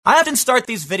I often start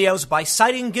these videos by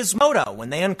citing Gizmodo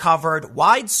when they uncovered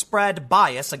widespread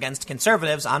bias against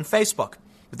conservatives on Facebook.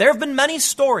 But there have been many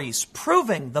stories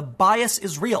proving the bias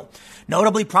is real,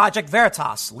 notably Project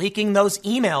Veritas leaking those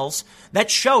emails that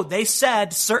showed they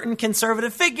said certain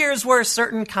conservative figures were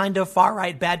certain kind of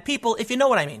far-right bad people, if you know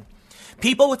what I mean.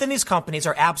 People within these companies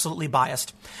are absolutely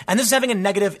biased, and this is having a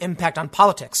negative impact on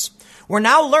politics. We're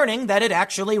now learning that it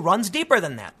actually runs deeper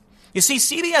than that. You see,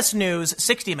 CBS News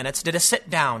 60 Minutes did a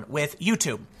sit-down with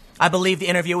YouTube. I believe the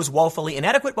interview was woefully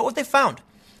inadequate, but what they found,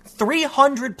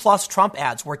 300-plus Trump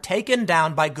ads were taken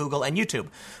down by Google and YouTube,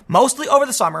 mostly over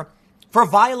the summer, for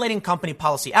violating company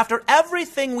policy. After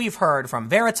everything we've heard from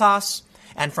Veritas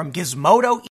and from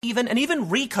Gizmodo and even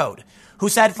Recode, who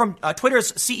said from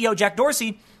Twitter's CEO Jack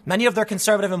Dorsey, many of their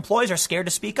conservative employees are scared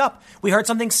to speak up. We heard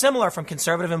something similar from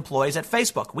conservative employees at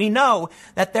Facebook. We know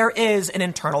that there is an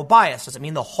internal bias. Does it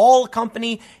mean the whole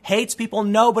company hates people?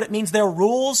 No, but it means their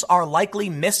rules are likely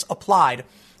misapplied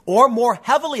or more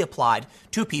heavily applied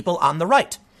to people on the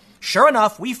right. Sure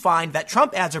enough, we find that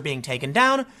Trump ads are being taken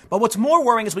down, but what's more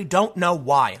worrying is we don't know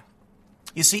why.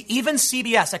 You see, even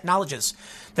CBS acknowledges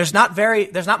there's not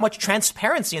much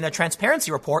transparency in their transparency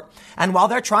report. And while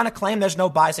they're trying to claim there's no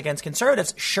bias against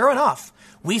conservatives, sure enough,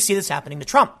 we see this happening to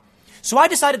Trump. So I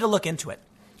decided to look into it.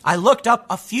 I looked up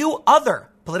a few other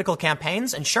political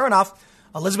campaigns, and sure enough,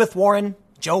 Elizabeth Warren,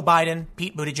 Joe Biden,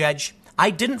 Pete Buttigieg,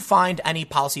 I didn't find any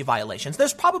policy violations.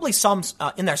 There's probably some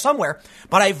in there somewhere,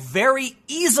 but I very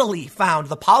easily found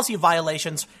the policy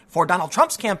violations for Donald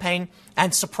Trump's campaign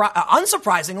and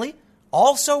unsurprisingly,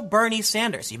 also Bernie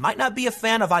Sanders. You might not be a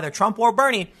fan of either Trump or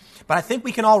Bernie, but I think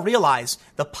we can all realize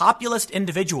the populist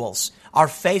individuals are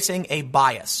facing a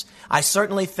bias. I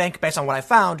certainly think, based on what I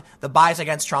found, the bias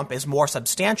against Trump is more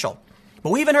substantial. But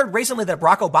we even heard recently that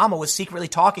Barack Obama was secretly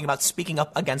talking about speaking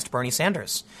up against Bernie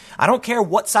Sanders. I don't care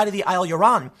what side of the aisle you're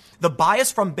on. The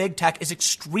bias from big tech is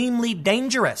extremely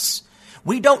dangerous.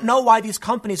 We don't know why these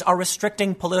companies are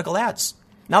restricting political ads.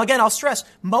 Now, again, I'll stress,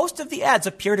 most of the ads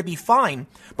appear to be fine,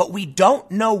 but we don't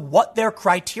know what their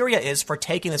criteria is for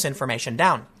taking this information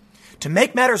down. To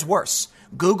make matters worse,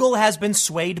 Google has been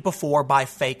swayed before by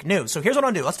fake news. So here's what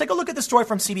I'll do. Let's take a look at the story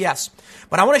from CBS.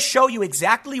 But I want to show you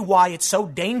exactly why it's so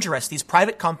dangerous these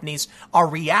private companies are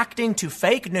reacting to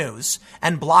fake news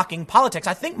and blocking politics.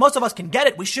 I think most of us can get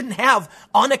it. We shouldn't have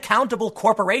unaccountable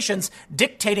corporations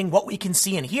dictating what we can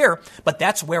see and hear, but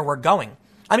that's where we're going.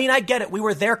 I mean, I get it. We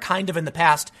were there kind of in the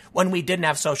past when we didn't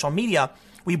have social media.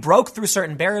 We broke through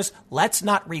certain barriers. Let's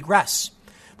not regress.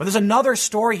 But there's another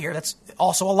story here that's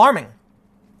also alarming.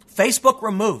 Facebook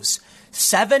removes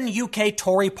 7 UK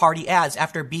Tory party ads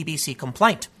after BBC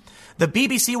complaint. The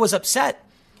BBC was upset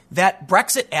that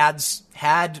Brexit ads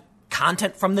had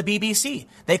content from the BBC.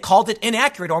 They called it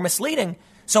inaccurate or misleading.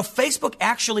 So Facebook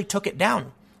actually took it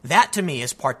down. That to me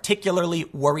is particularly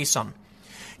worrisome.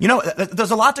 You know,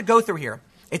 there's a lot to go through here.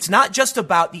 It's not just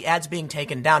about the ads being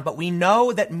taken down, but we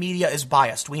know that media is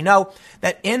biased. We know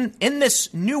that in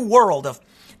this new world of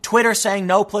Twitter saying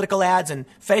no political ads and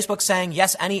Facebook saying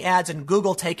yes, any ads and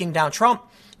Google taking down Trump,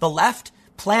 the left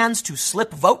plans to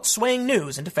slip vote swaying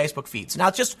news into Facebook feeds. Now,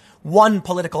 it's just one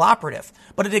political operative,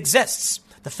 but it exists.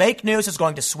 The fake news is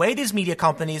going to sway these media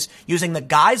companies using the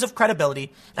guise of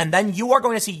credibility, and then you are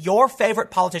going to see your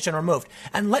favorite politician removed.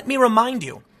 And let me remind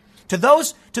you, to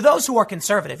those who are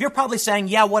conservative, you're probably saying,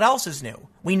 yeah, what else is new?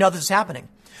 We know this is happening.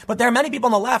 But there are many people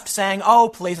on the left saying, oh,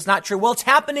 please, it's not true. Well, it's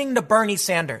happening to Bernie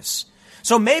Sanders.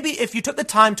 So maybe if you took the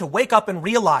time to wake up and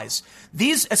realize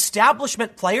these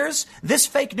establishment players, this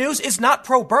fake news is not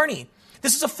pro-Bernie.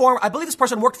 This is I believe this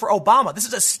person worked for Obama. This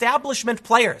is establishment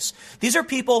players. These are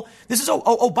people, this is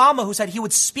Obama who said he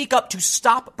would speak up to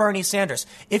stop Bernie Sanders.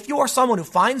 If you are someone who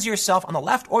finds yourself on the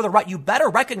left or the right, you better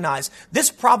recognize this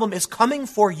problem is coming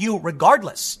for you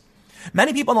regardless.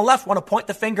 Many people on the left want to point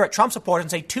the finger at Trump supporters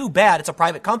and say, too bad, it's a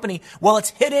private company. Well,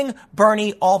 it's hitting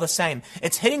Bernie all the same.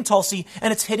 It's hitting Tulsi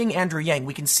and it's hitting Andrew Yang.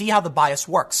 We can see how the bias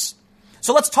works.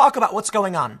 So let's talk about what's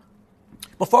going on.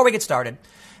 Before we get started,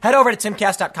 head over to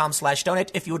timcast.com/donate.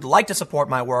 If you would like to support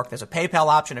my work, there's a PayPal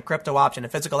option, a crypto option, a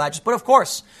physical address. But of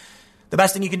course, the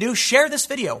best thing you can do, share this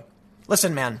video.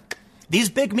 Listen, man, these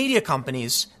big media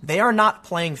companies, they are not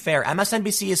playing fair.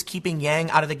 MSNBC is keeping Yang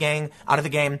out of the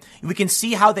game. We can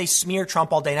see how they smear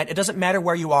Trump all day and night. It doesn't matter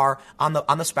where you are on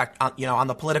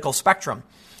the political spectrum.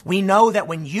 We know that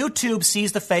when YouTube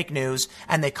sees the fake news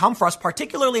and they come for us,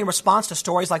 particularly in response to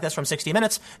stories like this from 60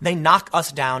 Minutes, they knock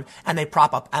us down and they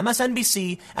prop up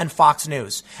MSNBC and Fox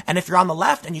News. And if you're on the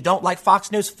left and you don't like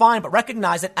Fox News, fine, but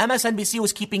recognize that MSNBC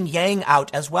was keeping Yang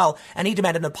out as well, and he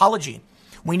demanded an apology.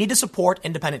 We need to support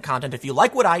independent content. If you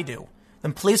like what I do,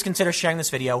 then please consider sharing this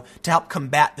video to help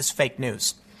combat this fake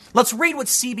news. Let's read what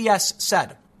CBS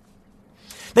said.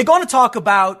 They go on to talk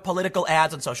about political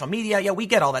ads on social media. Yeah, we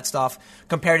get all that stuff.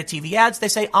 Compared to TV ads, they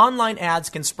say online ads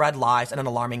can spread lies at an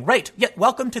alarming rate. Yet,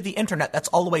 welcome to the internet. That's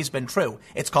always been true.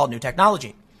 It's called new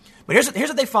technology. But here's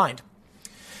what they find.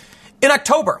 In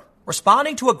October,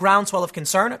 responding to a groundswell of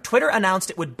concern, Twitter announced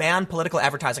it would ban political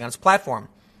advertising on its platform.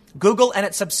 Google and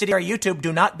its subsidiary YouTube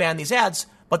do not ban these ads,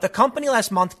 but the company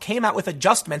last month came out with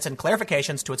adjustments and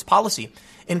clarifications to its policy,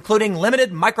 including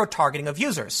limited micro-targeting of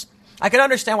users. I can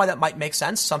understand why that might make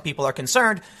sense. Some people are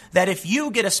concerned that if you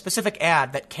get a specific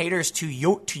ad that caters to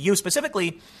you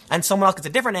specifically and someone else gets a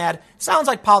different ad, sounds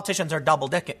like politicians are double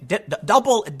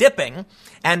dipping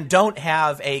and don't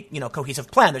have a cohesive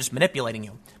plan. They're just manipulating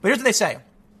you. But here's what they say.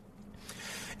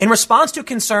 In response to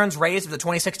concerns raised with the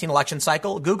 2016 election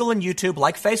cycle, Google and YouTube,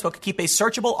 like Facebook, keep a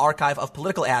searchable archive of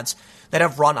political ads that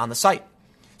have run on the site.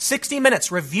 60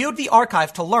 Minutes reviewed the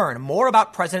archive to learn more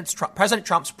about President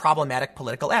Trump's problematic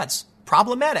political ads.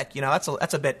 Problematic,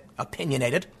 that's a bit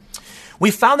opinionated.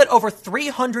 We found that over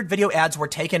 300 video ads were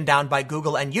taken down by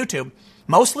Google and YouTube,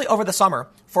 mostly over the summer,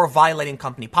 for violating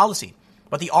company policy.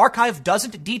 But the archive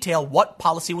doesn't detail what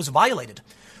policy was violated.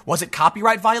 Was it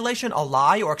copyright violation, a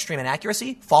lie, or extreme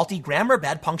inaccuracy, faulty grammar,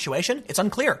 bad punctuation? It's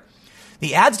unclear.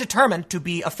 The ads determined to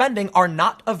be offending are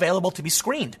not available to be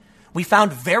screened. We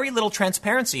found very little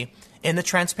transparency in the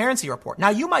transparency report. Now,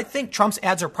 you might think Trump's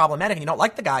ads are problematic and you don't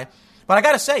like the guy, but I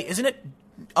got to say, isn't it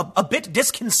a bit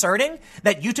disconcerting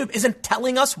that YouTube isn't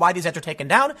telling us why these ads are taken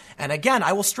down? And again,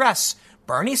 I will stress,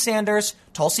 Bernie Sanders,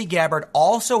 Tulsi Gabbard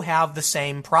also have the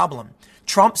same problem.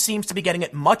 Trump seems to be getting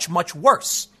it much, much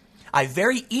worse. I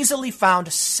very easily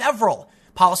found several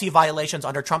policy violations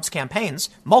under Trump's campaigns,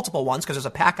 multiple ones, because there's a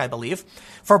pack, I believe.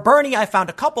 For Bernie, I found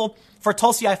a couple. For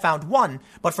Tulsi, I found one.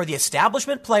 But for the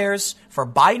establishment players, for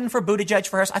Biden, for Buttigieg,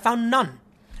 for Harris, I found none.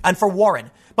 And for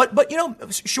Warren. But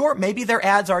sure, maybe their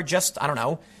ads are just,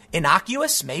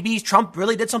 innocuous. Maybe Trump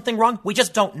really did something wrong. We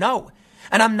just don't know.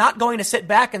 And I'm not going to sit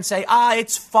back and say,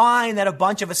 it's fine that a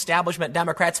bunch of establishment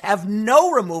Democrats have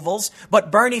no removals,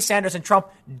 but Bernie Sanders and Trump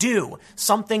do.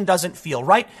 Something doesn't feel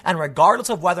right. And regardless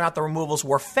of whether or not the removals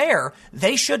were fair,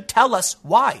 they should tell us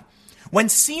why. When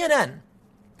CNN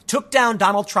took down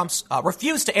Donald Trump's,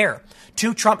 refused to air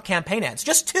 2 Trump campaign ads,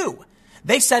 just 2,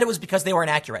 they said it was because they were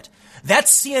inaccurate.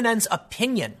 That's CNN's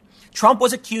opinion. Trump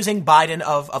was accusing Biden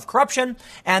of corruption,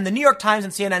 and the New York Times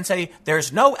and CNN say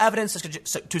there's no evidence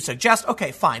to suggest,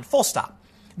 okay, fine, full stop.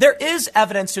 There is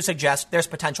evidence to suggest there's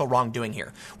potential wrongdoing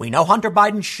here. We know Hunter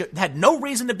Biden had no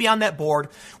reason to be on that board.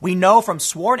 We know from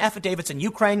sworn affidavits in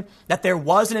Ukraine that there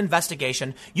was an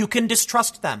investigation. You can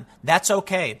distrust them. That's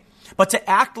okay. But to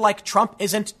act like Trump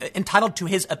isn't entitled to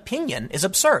his opinion is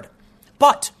absurd.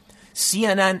 But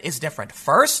CNN is different.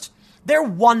 First, they're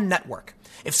one network.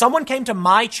 If someone came to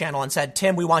my channel and said,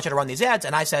 Tim, we want you to run these ads,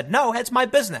 and I said, no, it's my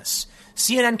business.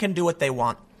 CNN can do what they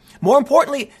want. More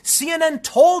importantly, CNN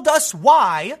told us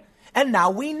why, and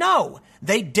now we know.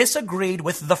 They disagreed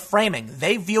with the framing.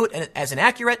 They view it as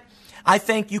inaccurate. I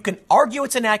think you can argue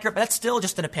it's inaccurate, but that's still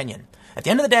just an opinion. At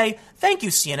the end of the day, thank you,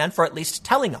 CNN, for at least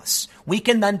telling us. We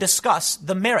can then discuss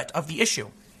the merit of the issue.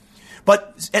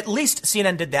 But at least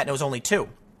CNN did that, and it was only 2.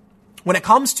 When it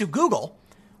comes to Google,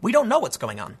 we don't know what's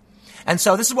going on. And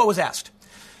so this is what was asked.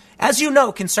 As you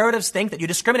know, conservatives think that you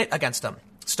discriminate against them.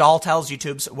 Stahl tells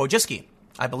YouTube's Wojcicki,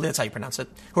 I believe that's how you pronounce it,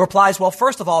 who replies, well,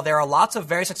 first of all, there are lots of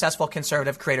very successful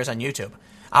conservative creators on YouTube.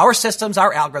 Our systems,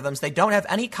 our algorithms, they don't have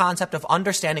any concept of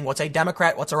understanding what's a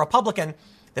Democrat, what's a Republican.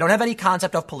 They don't have any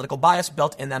concept of political bias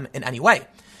built in them in any way.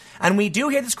 And we do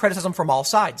hear this criticism from all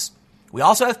sides. We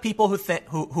also have people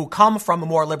who come from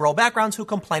more liberal backgrounds who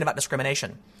complain about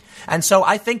discrimination. And so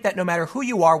I think that no matter who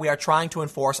you are, we are trying to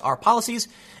enforce our policies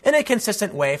in a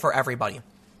consistent way for everybody.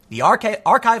 The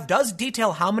archive does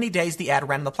detail how many days the ad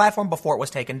ran on the platform before it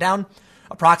was taken down,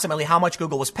 approximately how much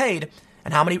Google was paid,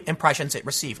 and how many impressions it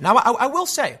received. Now, I will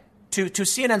say, to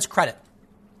CNN's credit,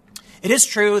 it is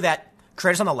true that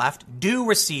creators on the left do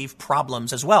receive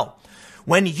problems as well.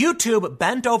 When YouTube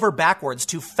bent over backwards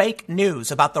to fake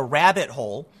news about the rabbit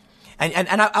hole, and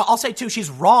I'll say, too, she's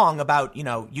wrong about,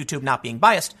 YouTube not being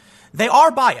biased. They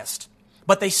are biased,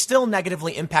 but they still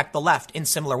negatively impact the left in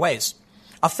similar ways.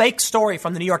 A fake story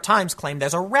from the New York Times claimed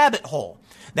there's a rabbit hole,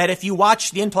 that if you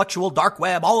watch the intellectual dark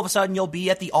web, all of a sudden you'll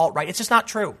be at the alt-right. It's just not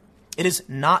true. It is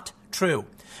not true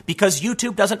because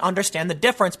YouTube doesn't understand the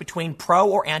difference between pro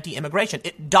or anti-immigration.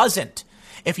 It doesn't.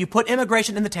 If you put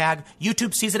immigration in the tag,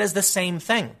 YouTube sees it as the same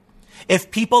thing.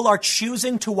 If people are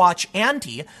choosing to watch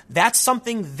anti, that's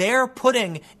something they're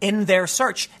putting in their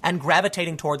search and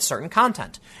gravitating towards certain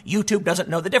content. YouTube doesn't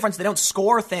know the difference. They don't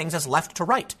score things as left to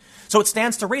right. So it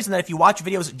stands to reason that if you watch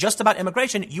videos just about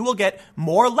immigration, you will get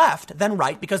more left than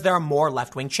right because there are more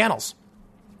left-wing channels.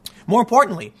 More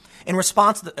importantly, in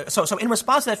response to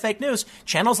that fake news,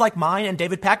 channels like mine and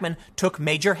David Pakman took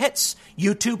major hits.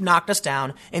 YouTube knocked us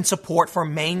down in support for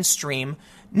mainstream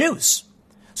news.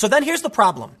 So then here's the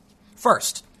problem.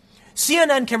 First,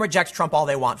 CNN can reject Trump all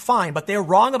they want, fine, but they're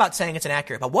wrong about saying it's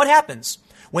inaccurate. But what happens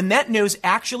when that news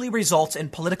actually results in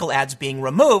political ads being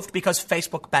removed because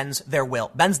Facebook bends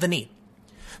the knee?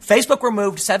 Facebook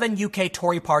removed 7 UK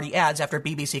Tory party ads after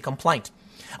BBC complaint.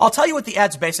 I'll tell you what the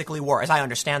ads basically were, as I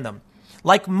understand them.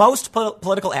 Like most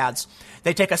political ads,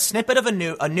 they take a snippet of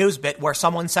a news bit where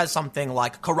someone says something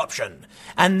like corruption,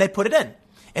 and they put it in.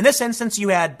 In this instance, you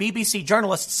had BBC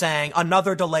journalists saying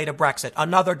another delay to Brexit,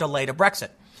 another delay to Brexit.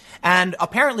 And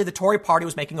apparently the Tory party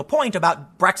was making a point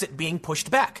about Brexit being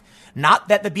pushed back. Not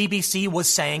that the BBC was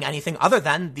saying anything other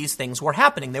than these things were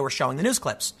happening. They were showing the news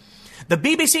clips. The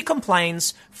BBC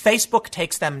complains, Facebook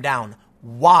takes them down.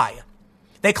 Why?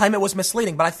 They claim it was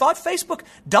misleading, but I thought Facebook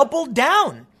doubled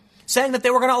down, saying that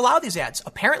they were going to allow these ads.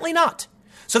 Apparently not.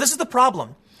 So this is the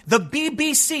problem. The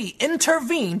BBC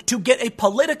intervened to get a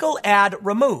political ad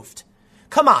removed.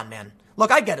 Come on, man. Look,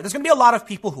 I get it. There's going to be a lot of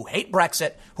people who hate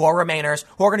Brexit, who are Remainers,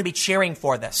 who are going to be cheering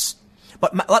for this.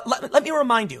 But let me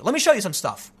remind you. Let me show you some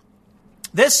stuff.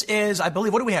 This is, I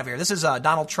believe, what do we have here? This is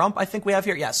Donald Trump, I think we have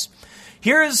here. Yes.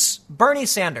 Here's Bernie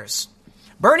Sanders.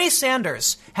 Bernie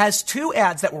Sanders has 2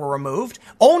 ads that were removed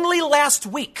only last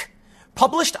week,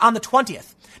 published on the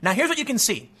 20th. Now, here's what you can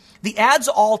see. The ads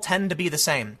all tend to be the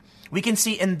same. We can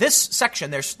see in this section,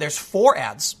 there's 4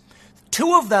 ads.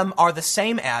 2 of them are the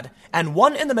same ad, and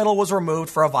 1 in the middle was removed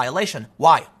for a violation.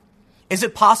 Why? Is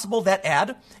it possible that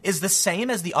ad is the same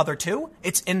as the other 2?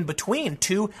 It's in between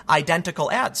 2 identical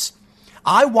ads.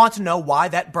 I want to know why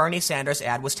that Bernie Sanders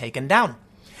ad was taken down.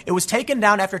 It was taken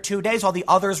down after 2 days while the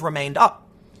others remained up.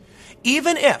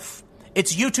 Even if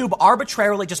it's YouTube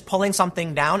arbitrarily just pulling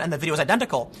something down and the video is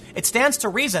identical, it stands to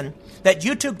reason that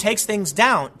YouTube takes things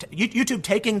down. YouTube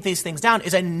taking these things down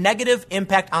is a negative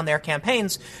impact on their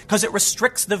campaigns because it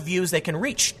restricts the views they can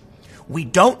reach. We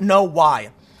don't know why.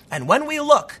 And when we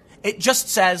look, it just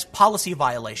says policy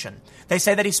violation. They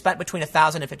say that he spent between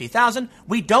 $1,000 and $50,000.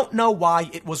 We don't know why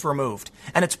it was removed.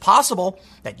 And it's possible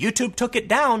that YouTube took it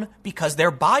down because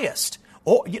they're biased.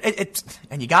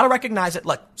 And you got to recognize it.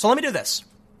 Look, so let me do this.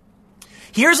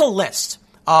 Here's a list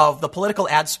of the political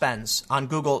ad spends on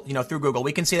Google, through Google.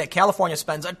 We can see that California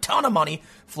spends a ton of money.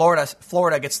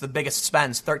 Florida gets the biggest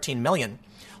spends, $13 million.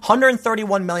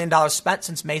 $131 million spent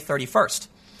since May 31st.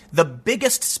 The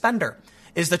biggest spender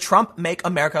is the Trump Make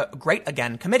America Great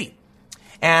Again committee.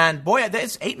 And boy,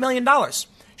 that's $8 million.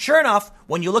 Sure enough,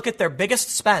 when you look at their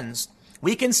biggest spends,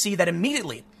 we can see that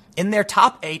immediately in their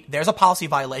top 8, there's a policy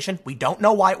violation. We don't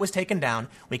know why it was taken down.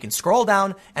 We can scroll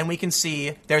down and we can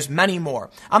see there's many more.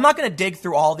 I'm not going to dig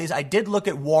through all these. I did look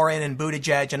at Warren and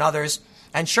Buttigieg and others,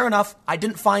 and sure enough, I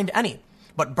didn't find any.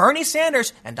 But Bernie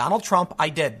Sanders and Donald Trump, I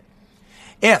did.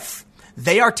 If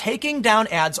they are taking down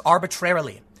ads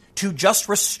arbitrarily to just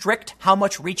restrict how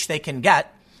much reach they can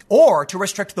get, or to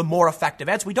restrict the more effective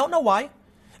ads, we don't know why.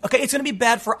 Okay, it's going to be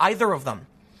bad for either of them.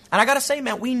 And I got to say,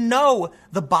 man, we know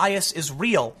the bias is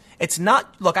real. It's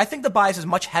not, look, I think the bias is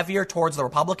much heavier towards the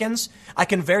Republicans. I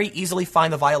can very easily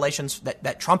find the violations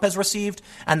that Trump has received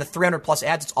and the 300 plus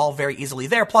ads. It's all very easily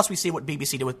there. Plus, we see what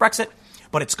BBC did with Brexit.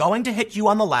 But it's going to hit you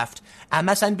on the left.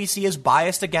 MSNBC is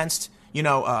biased against,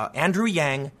 Andrew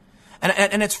Yang.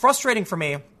 And it's frustrating for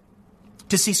me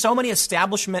to see so many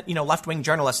establishment, left-wing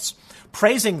journalists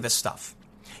praising this stuff.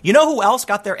 You know who else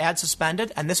got their ads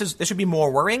suspended? And this should be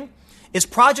more worrying. Is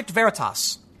Project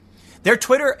Veritas. Their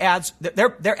Twitter ads,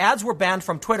 their ads were banned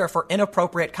from Twitter for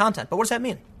inappropriate content. But what does that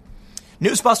mean?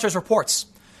 Newsbusters reports.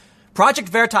 Project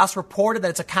Veritas reported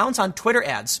that its accounts on Twitter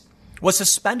ads was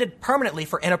suspended permanently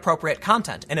for inappropriate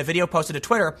content. In a video posted to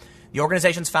Twitter, the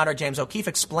organization's founder, James O'Keefe,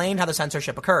 explained how the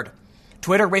censorship occurred.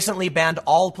 Twitter recently banned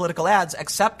all political ads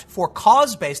except for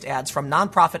cause-based ads from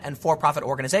nonprofit and for-profit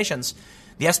organizations.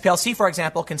 The SPLC, for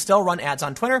example, can still run ads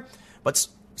on Twitter, but,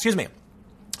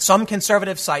 some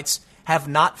conservative sites have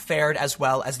not fared as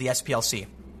well as the SPLC.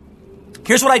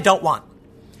 Here's what I don't want.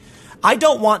 I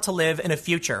don't want to live in a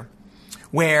future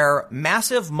where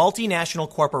massive multinational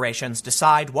corporations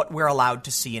decide what we're allowed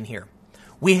to see and hear.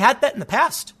 We had that in the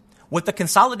past with the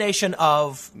consolidation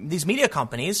of these media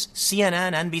companies,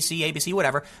 CNN, NBC, ABC,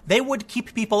 whatever. They would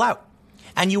keep people out.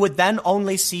 And you would then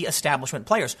only see establishment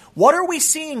players. What are we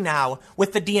seeing now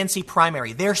with the DNC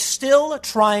primary? They're still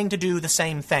trying to do the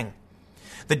same thing.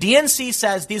 The DNC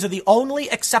says these are the only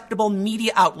acceptable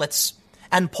media outlets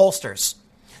and pollsters.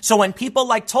 So when people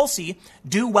like Tulsi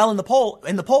do well in the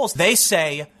polls, they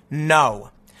say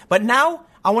no. But now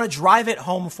I want to drive it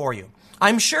home for you.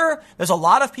 I'm sure there's a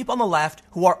lot of people on the left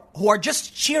who are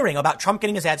just cheering about Trump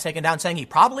getting his ads taken down, saying he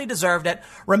probably deserved it.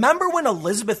 Remember when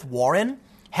Elizabeth Warren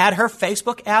had her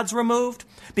Facebook ads removed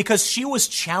because she was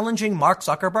challenging Mark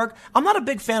Zuckerberg? I'm not a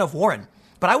big fan of Warren,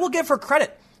 but I will give her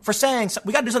credit for saying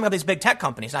we got to do something about these big tech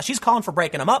companies. Now, she's calling for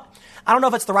breaking them up. I don't know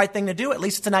if it's the right thing to do. At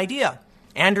least it's an idea.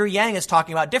 Andrew Yang is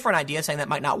talking about different ideas, saying that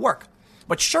might not work.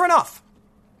 But sure enough,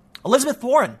 Elizabeth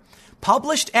Warren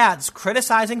published ads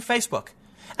criticizing Facebook,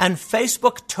 and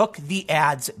Facebook took the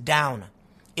ads down.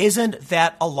 Isn't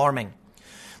that alarming?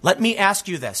 Let me ask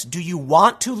you this. Do you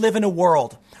want to live in a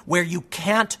world where you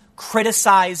can't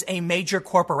criticize a major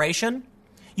corporation?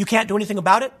 You can't do anything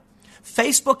about it?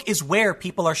 Facebook is where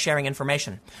people are sharing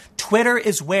information. Twitter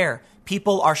is where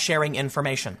people are sharing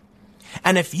information.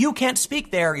 And if you can't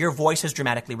speak there, your voice is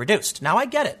dramatically reduced. Now, I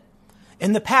get it.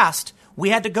 In the past, we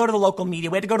had to go to the local media.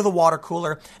 We had to go to the water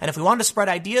cooler. And if we wanted to spread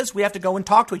ideas, we have to go and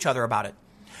talk to each other about it.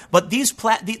 But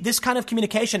this kind of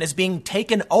communication is being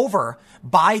taken over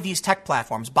by these tech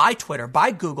platforms, by Twitter,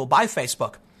 by Google, by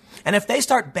Facebook. And if they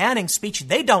start banning speech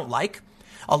they don't like,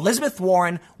 Elizabeth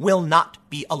Warren will not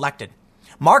be elected.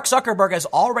 Mark Zuckerberg has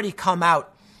already come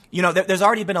out. You know, there's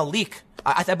already been a leak.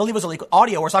 I believe it was a leak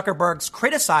audio where Zuckerberg's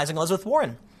criticizing Elizabeth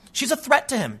Warren. She's a threat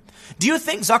to him. Do you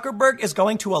think Zuckerberg is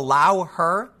going to allow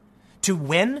her to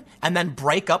win and then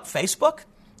break up Facebook?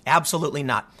 Absolutely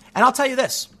not. And I'll tell you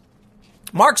this.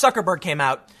 Mark Zuckerberg came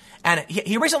out and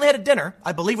he recently had a dinner,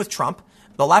 I believe, with Trump.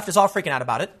 The left is all freaking out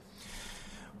about it.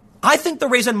 I think the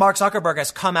reason Mark Zuckerberg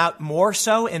has come out more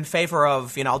so in favor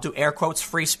of, I'll do air quotes,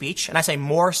 free speech, and I say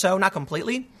more so, not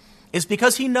completely, is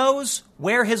because he knows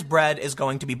where his bread is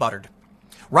going to be buttered.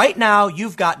 Right now,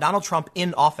 you've got Donald Trump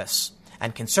in office,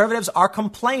 and conservatives are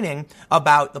complaining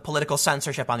about the political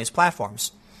censorship on these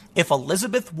platforms. If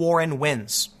Elizabeth Warren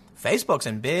wins, Facebook's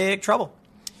in big trouble.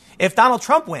 If Donald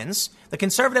Trump wins, the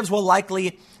conservatives will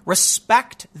likely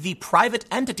respect the private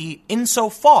entity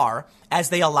insofar as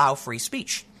they allow free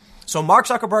speech. So Mark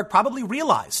Zuckerberg probably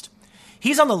realized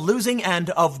he's on the losing end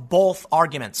of both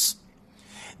arguments.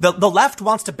 The left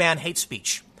wants to ban hate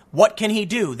speech. What can he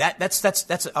do? That's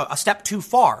a step too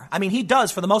far. I mean, he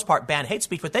does, for the most part, ban hate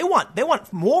speech, but they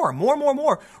want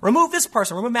more. Remove this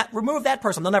person, remove that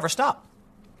person. They'll never stop.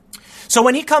 So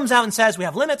when he comes out and says we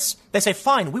have limits, they say,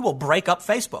 fine, we will break up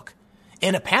Facebook.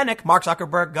 In a panic, Mark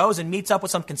Zuckerberg goes and meets up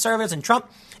with some conservatives and Trump.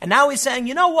 And now he's saying,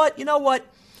 you know what?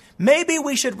 Maybe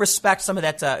we should respect some of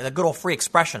that the good old free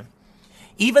expression.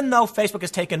 Even though Facebook has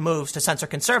taken moves to censor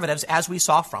conservatives, as we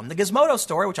saw from the Gizmodo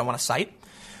story, which I want to cite,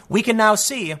 we can now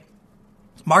see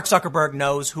Mark Zuckerberg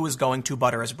knows who is going to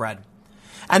butter his bread.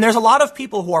 And there's a lot of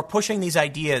people who are pushing these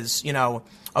ideas,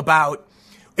 about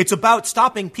it's about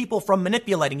stopping people from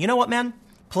manipulating. You know what, man?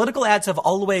 Political ads have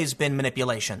always been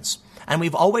manipulations. And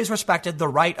we've always respected the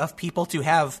right of people to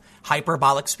have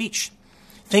hyperbolic speech.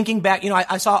 Thinking back,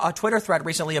 I saw a Twitter thread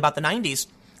recently about the 90s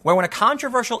where when a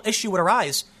controversial issue would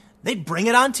arise, they'd bring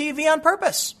it on TV on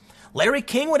purpose. Larry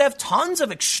King would have tons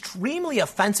of extremely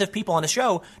offensive people on the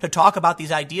show to talk about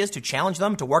these ideas, to challenge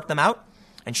them, to work them out.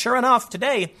 And sure enough,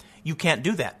 today, you can't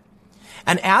do that.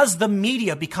 And as the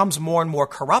media becomes more and more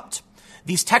corrupt,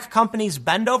 these tech companies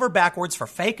bend over backwards for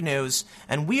fake news,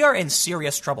 and we are in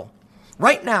serious trouble.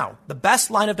 Right now, the best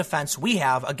line of defense we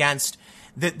have against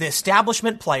the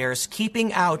establishment players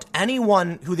keeping out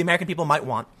anyone who the American people might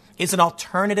want is an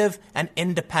alternative and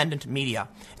independent media.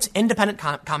 It's independent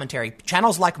commentary.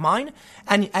 Channels like mine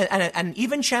and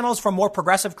even channels from more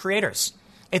progressive creators.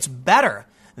 It's better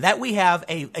that we have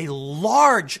a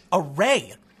large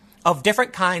array of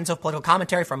different kinds of political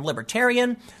commentary, from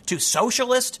libertarian to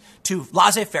socialist to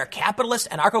laissez-faire capitalist,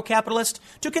 anarcho-capitalist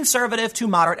to conservative to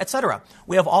moderate, etc.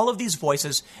 We have all of these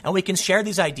voices, and we can share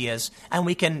these ideas, and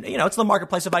we can, it's the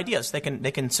marketplace of ideas. They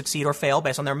can succeed or fail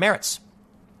based on their merits.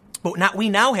 But we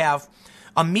now have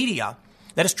a media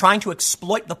that is trying to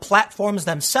exploit the platforms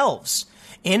themselves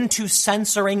into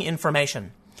censoring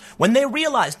information. When they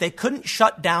realized they couldn't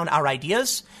shut down our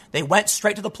ideas, they went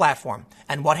straight to the platform.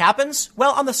 And what happens?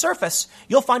 Well, on the surface,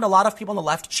 you'll find a lot of people on the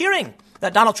left cheering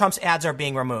that Donald Trump's ads are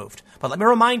being removed. But let me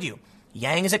remind you,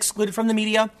 Yang is excluded from the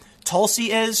media,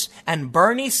 Tulsi is, and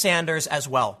Bernie Sanders as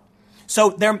well. So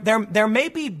there may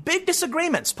be big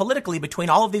disagreements politically between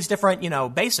all of these different,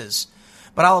 bases.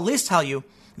 But I'll at least tell you,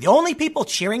 the only people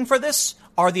cheering for this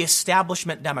are the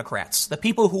establishment Democrats, the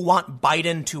people who want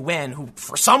Biden to win, who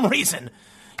for some reason,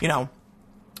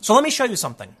 So let me show you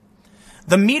something.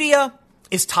 The media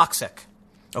is toxic,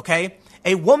 okay?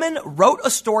 A woman wrote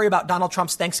a story about Donald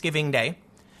Trump's Thanksgiving Day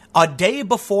a day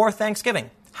before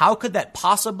Thanksgiving. How could that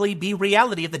possibly be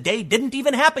reality if the day didn't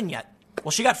even happen yet?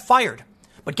 Well, she got fired.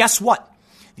 But guess what?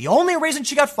 The only reason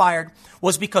she got fired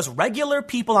was because regular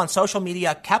people on social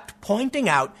media kept pointing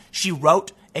out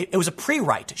it was a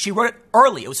pre-write. She wrote it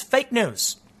early. It was fake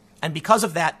news. And because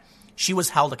of that, she was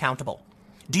held accountable.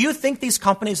 Do you think these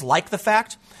companies like the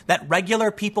fact that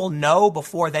regular people know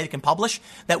before they can publish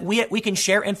that we can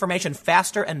share information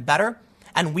faster and better,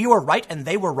 and we were right and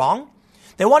they were wrong?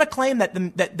 They want to claim that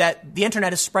the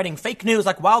internet is spreading fake news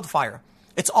like wildfire.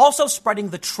 It's also spreading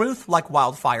the truth like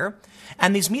wildfire.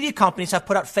 And these media companies have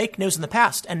put out fake news in the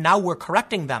past, and now we're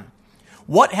correcting them.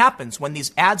 What happens when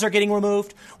these ads are getting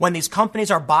removed, when these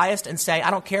companies are biased and say, I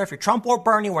don't care if you're Trump or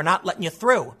Bernie, we're not letting you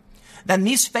through? Then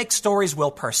these fake stories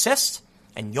will persist,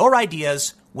 and your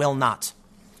ideas will not.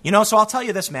 So I'll tell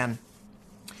you this, man.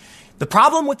 The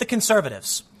problem with the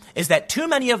conservatives is that too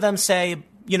many of them say,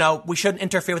 we shouldn't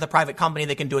interfere with a private company.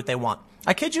 They can do what they want.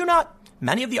 I kid you not.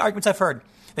 Many of the arguments I've heard,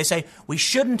 they say we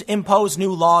shouldn't impose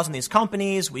new laws on these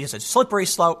companies. It's a slippery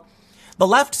slope. The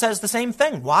left says the same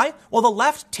thing. Why? Well, the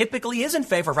left typically is in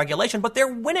favor of regulation, but they're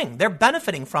winning. They're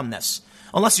benefiting from this.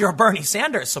 Unless you're a Bernie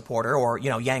Sanders supporter or,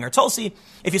 Yang or Tulsi.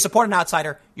 If you support an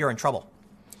outsider, you're in trouble.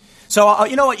 So,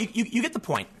 you know what? You get the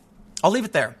point. I'll leave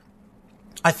it there.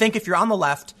 I think if you're on the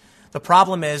left, the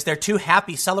problem is they're too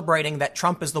happy celebrating that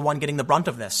Trump is the one getting the brunt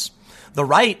of this. The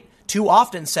right too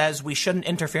often says we shouldn't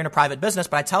interfere in a private business.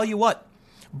 But I tell you what,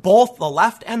 both the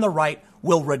left and the right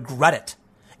will regret it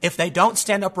if they don't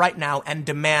stand up right now and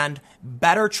demand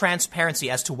better transparency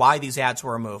as to why these ads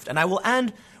were removed. And I will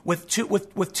end with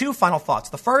two final thoughts.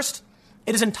 The first,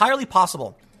 it is entirely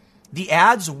possible the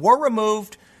ads were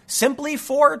removed simply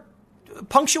for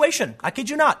punctuation. I kid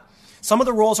you not. Some of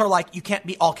the rules are like you can't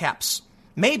be all caps.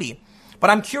 Maybe. But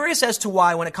I'm curious as to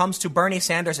why when it comes to Bernie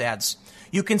Sanders ads,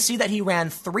 you can see that he ran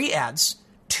 3 ads.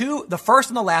 2, the first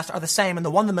and the last are the same, and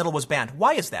the one in the middle was banned.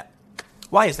 Why is that?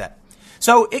 Why is that?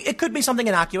 So it could be something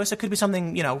innocuous. It could be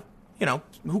something,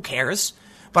 who cares?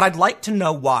 But I'd like to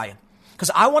know why.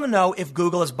 Because I want to know if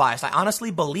Google is biased. I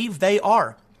honestly believe they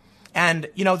are. And,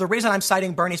 the reason I'm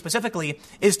citing Bernie specifically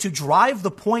is to drive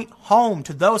the point home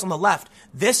to those on the left.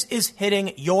 This is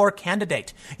hitting your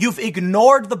candidate. You've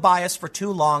ignored the bias for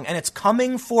too long, and it's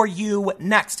coming for you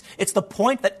next. It's the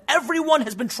point that everyone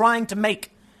has been trying to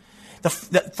make.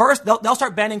 First, they'll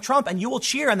start banning Trump, and you will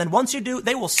cheer. And then once you do,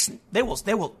 they will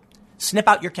snip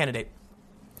out your candidate.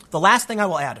 The last thing I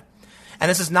will add, and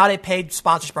this is not a paid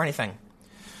sponsorship or anything.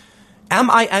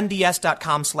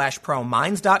 Minds.com/pro.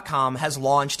 Minds.com has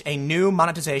launched a new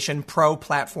monetization pro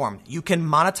platform. You can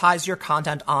monetize your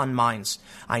content on Minds.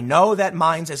 I know that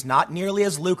Minds is not nearly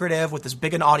as lucrative with as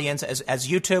big an audience as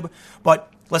YouTube,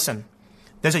 but listen,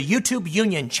 there's a YouTube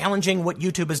union challenging what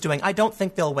YouTube is doing. I don't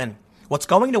think they'll win. What's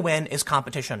going to win is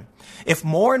competition. If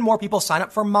more and more people sign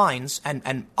up for Minds and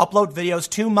upload videos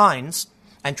to Minds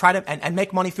and try to and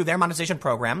make money through their monetization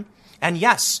program, and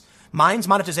yes, Minds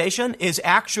monetization is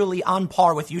actually on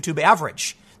par with YouTube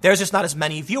average. There's just not as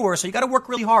many viewers, so you got to work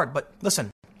really hard. But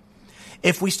listen,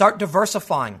 if we start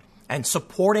diversifying and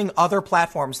supporting other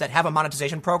platforms that have a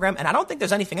monetization program, and I don't think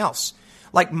there's anything else,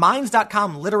 like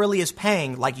Minds.com literally is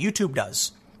paying like YouTube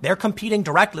does. They're competing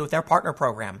directly with their partner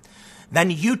program. Then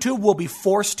YouTube will be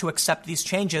forced to accept these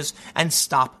changes and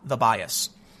stop the bias.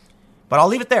 But I'll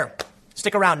leave it there.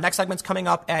 Stick around. Next segment's coming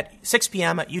up at 6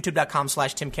 p.m. at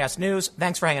youtube.com/TimCastNews.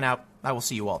 Thanks for hanging out. I will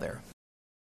see you all there.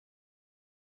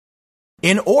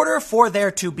 In order for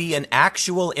there to be an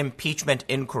actual impeachment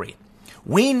inquiry,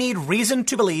 we need reason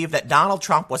to believe that Donald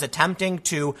Trump was attempting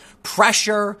to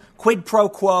pressure, quid pro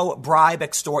quo, bribe,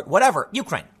 extort, whatever,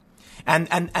 Ukraine.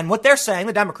 And what they're saying,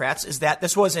 the Democrats, is that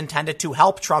this was intended to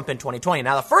help Trump in 2020.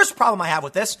 Now, the first problem I have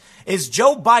with this is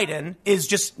Joe Biden is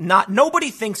just nobody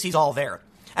thinks he's all there.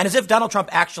 And as if Donald Trump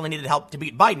actually needed help to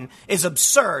beat Biden is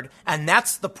absurd. And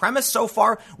that's the premise so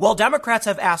far. Well, Democrats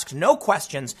have asked no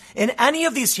questions in any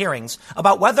of these hearings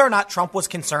about whether or not Trump was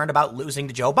concerned about losing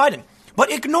to Joe Biden.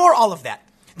 But ignore all of that.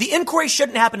 The inquiry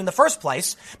shouldn't happen in the first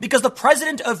place because the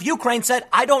president of Ukraine said,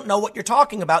 I don't know what you're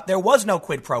talking about. There was no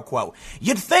quid pro quo.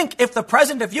 You'd think if the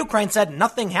president of Ukraine said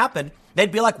nothing happened,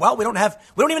 they'd be like, well, we don't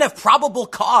even have probable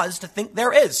cause to think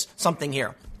there is something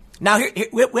here. Now, here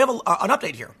we have an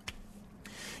update here.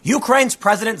 Ukraine's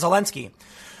President Zelensky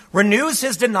renews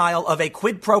his denial of a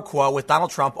quid pro quo with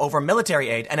Donald Trump over military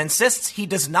aid and insists he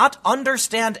does not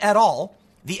understand at all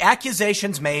the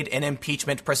accusations made in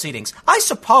impeachment proceedings. I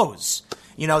suppose,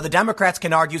 The Democrats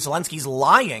can argue Zelensky's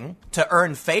lying to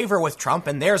earn favor with Trump,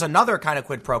 and there's another kind of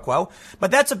quid pro quo,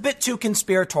 but that's a bit too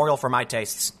conspiratorial for my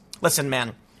tastes. Listen,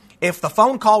 man, if the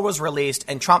phone call was released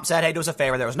and Trump said, hey, do us a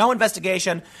favor, there was no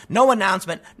investigation, no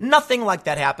announcement, nothing like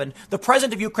that happened. The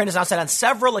president of Ukraine has now said on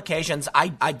several occasions,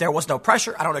 there was no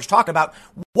pressure. I don't know what you're talking about.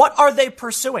 What are they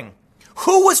pursuing?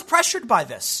 Who was pressured by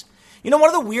this? One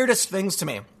of the weirdest things to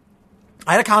me,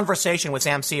 I had a conversation with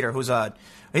Sam Seder, who's a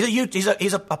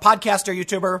podcaster,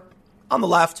 YouTuber on the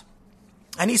left.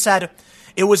 And he said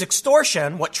it was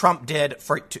extortion, what Trump did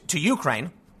to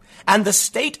Ukraine. And the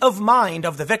state of mind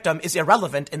of the victim is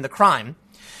irrelevant in the crime.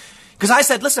 Because I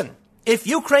said, listen, if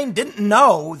Ukraine didn't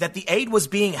know that the aid was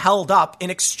being held up in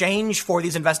exchange for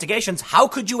these investigations, how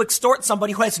could you extort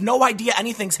somebody who has no idea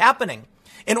anything's happening?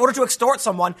 In order to extort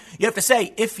someone, you have to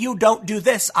say, if you don't do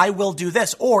this, I will do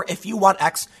this. Or if you want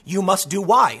X, you must do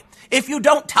Y. If you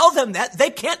don't tell them that,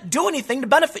 they can't do anything to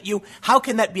benefit you. How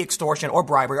can that be extortion or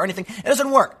bribery or anything? It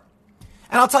doesn't work.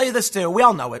 And I'll tell you this too. We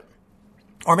all know it.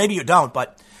 Or maybe you don't,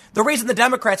 but the reason the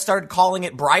Democrats started calling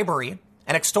it bribery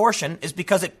and extortion is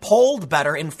because it polled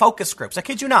better in focus groups. I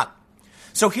kid you not.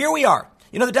 So here we are.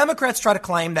 The Democrats try to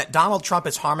claim that Donald Trump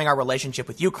is harming our relationship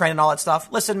with Ukraine and all that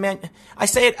stuff. Listen, man, I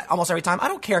say it almost every time. I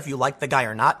don't care if you like the guy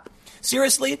or not.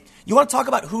 Seriously, you want to talk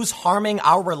about who's harming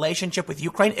our relationship with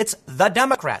Ukraine? It's the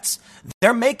Democrats.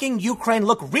 They're making Ukraine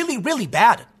look really, really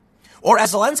bad. Or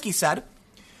as Zelensky said,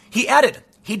 he added,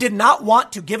 he did not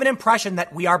want to give an impression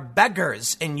that we are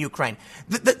beggars in Ukraine.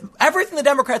 Everything the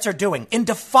Democrats are doing in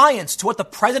defiance to what the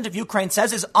president of Ukraine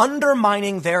says is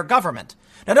undermining their government.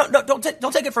 Now, don't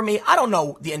take it from me. I don't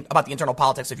know about the internal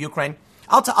politics of Ukraine.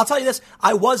 I'll tell you this.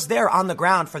 I was there on the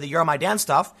ground for the Euromaidan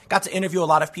stuff, got to interview a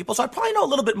lot of people, so I probably know a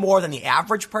little bit more than the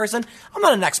average person. I'm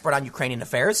not an expert on Ukrainian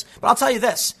affairs, but I'll tell you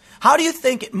this. How do you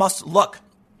think it must look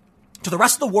to the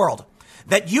rest of the world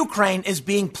that Ukraine is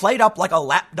being played up like a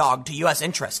lapdog to U.S.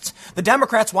 interests? The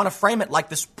Democrats want to frame it like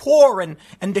this poor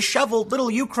and disheveled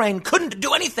little Ukraine couldn't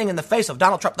do anything in the face of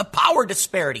Donald Trump. The power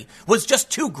disparity was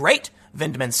just too great,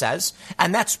 Vindman says,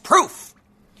 and that's proof.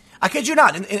 I kid you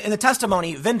not. In the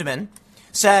testimony, Vindman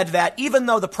said that even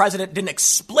though the president didn't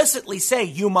explicitly say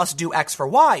you must do X for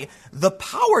Y, the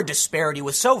power disparity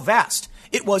was so vast,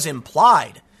 it was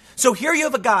implied. So here you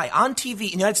have a guy on TV in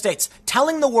the United States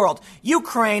telling the world,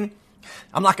 Ukraine,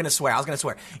 I'm not going to swear, I was going to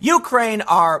swear, Ukraine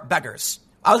are beggars.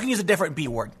 I was going to use a different B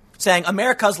word, saying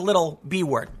America's little B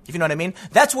word, if you know what I mean.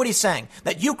 That's what he's saying,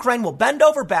 that Ukraine will bend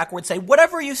over backwards, say,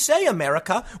 whatever you say,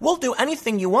 America, we'll do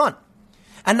anything you want.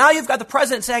 And now you've got the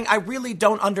president saying, I really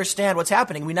don't understand what's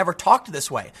happening. We never talked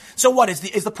this way. So what,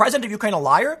 is the president of Ukraine a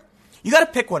liar? You got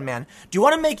to pick one, man. Do you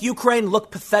want to make Ukraine look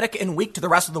pathetic and weak to the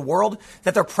rest of the world,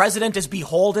 that their president is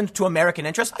beholden to American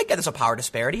interests? I get there's a power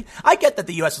disparity. I get that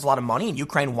the U.S. has a lot of money and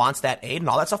Ukraine wants that aid and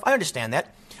all that stuff. I understand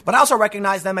that. But I also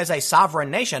recognize them as a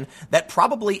sovereign nation that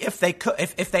probably, if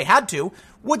they had to,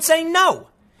 would say no.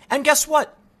 And guess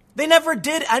what? They never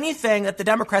did anything that the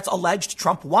Democrats alleged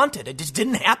Trump wanted. It just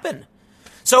didn't happen.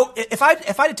 So if I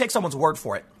had to take someone's word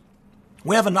for it,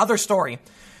 we have another story.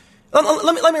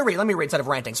 Let me read instead of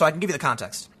ranting so I can give you the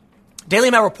context.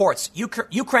 Daily Mail reports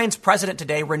Ukraine's president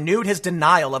today renewed his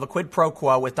denial of a quid pro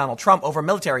quo with Donald Trump over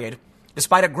military aid,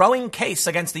 despite a growing case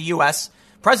against the U.S.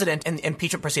 president in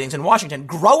impeachment proceedings in Washington.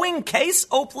 Growing case?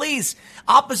 Oh, please.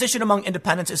 Opposition among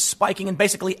independents is spiking in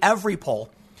basically every poll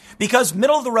because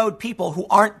middle-of-the-road people who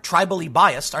aren't tribally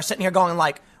biased are sitting here going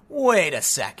like, wait a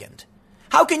second.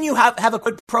 How can you have a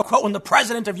quid pro quo when the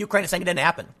president of Ukraine is saying it didn't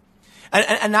happen?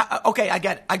 And now, okay, I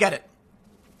get it.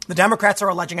 The Democrats are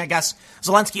alleging, I guess,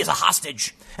 Zelensky is a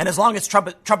hostage. And as long as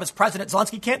Trump is president,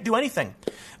 Zelensky can't do anything.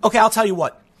 Okay, I'll tell you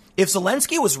what. If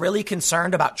Zelensky was really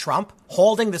concerned about Trump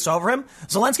holding this over him,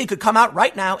 Zelensky could come out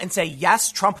right now and say,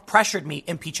 yes, Trump pressured me,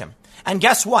 impeach him. And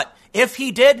guess what? If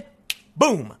he did,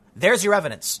 boom, there's your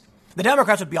evidence. The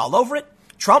Democrats would be all over it.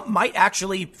 Trump might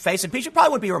actually face impeachment,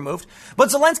 probably would be removed. But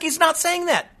Zelensky's not saying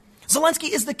that.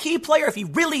 Zelensky is the key player if he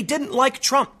really didn't like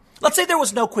Trump. Let's say there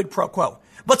was no quid pro quo,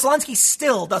 but Zelensky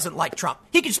still doesn't like Trump.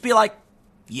 He could just be like,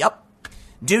 yep,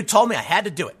 dude told me I had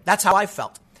to do it. That's how I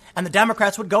felt. And the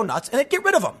Democrats would go nuts and they'd get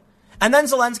rid of him. And then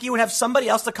Zelensky would have somebody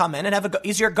else to come in and have an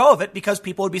easier go of it because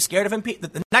people would be scared of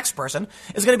impeachment. The next person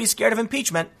is going to be scared of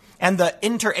impeachment and the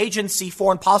interagency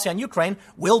foreign policy on Ukraine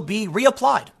will be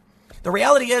reapplied. The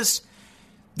reality is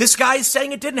this guy is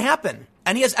saying it didn't happen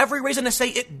and he has every reason to say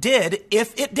it did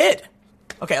if it did.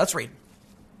 Okay, let's read.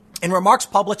 In remarks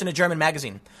published in a German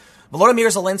magazine, Volodymyr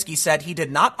Zelensky said he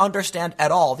did not understand at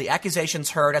all the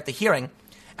accusations heard at the hearing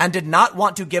and did not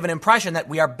want to give an impression that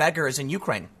we are beggars in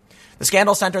Ukraine. The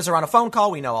scandal centers around a phone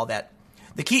call. We know all that.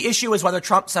 The key issue is whether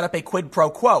Trump set up a quid pro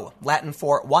quo, Latin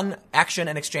for one action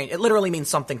in exchange. It literally means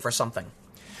something for something.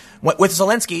 With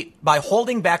Zelensky, by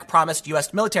holding back promised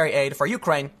U.S. military aid for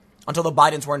Ukraine until the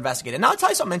Bidens were investigated. Now, I'll tell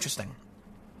you something interesting.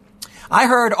 I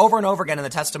heard over and over again in the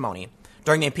testimony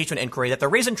during the impeachment inquiry that the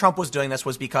reason Trump was doing this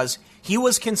was because he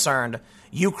was concerned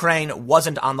Ukraine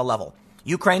wasn't on the level.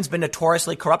 Ukraine's been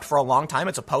notoriously corrupt for a long time.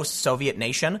 It's a post-Soviet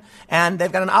nation, and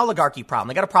they've got an oligarchy problem.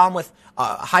 They got a problem with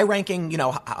high-ranking,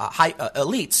 high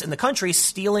elites in the country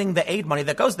stealing the aid money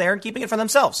that goes there and keeping it for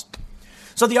themselves.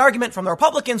 So the argument from the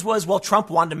Republicans was, well, Trump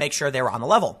wanted to make sure they were on the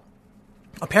level.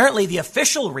 Apparently, the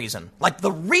official reason, like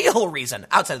the real reason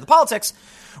outside of the politics,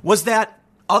 was that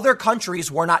other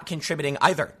countries were not contributing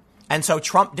either. And so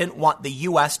Trump didn't want the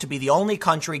U.S. to be the only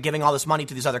country giving all this money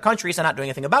to these other countries and not doing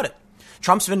anything about it.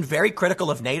 Trump's been very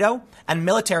critical of NATO and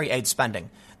military aid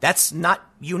spending. That's not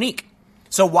unique.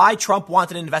 So why Trump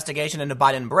wanted an investigation into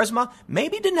Biden and Burisma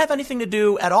maybe didn't have anything to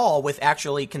do at all with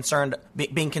actually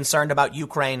being concerned about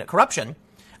Ukraine corruption.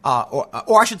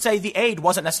 Or I should say the aid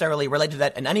wasn't necessarily related to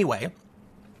that in any way.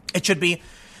 It should be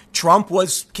Trump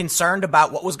was concerned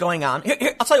about what was going on.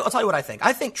 Here, I'll tell you what I think.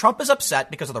 I think Trump is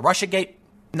upset because of the Russiagate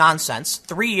nonsense,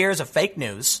 3 years of fake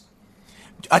news,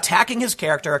 attacking his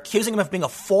character, accusing him of being a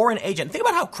foreign agent. Think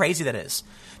about how crazy that is.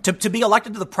 To be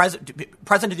elected to the president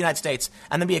of the United States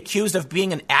and then be accused of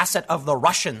being an asset of the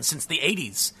Russians since the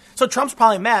 80s. So Trump's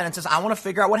probably mad and says, I want to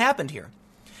figure out what happened here.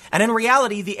 And in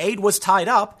reality, the aid was tied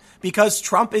up because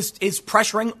Trump is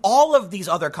pressuring all of these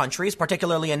other countries,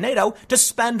 particularly in NATO, to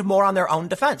spend more on their own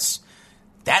defense.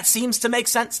 That seems to make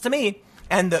sense to me.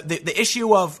 And the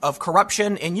issue of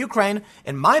corruption in Ukraine,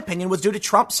 in my opinion, was due to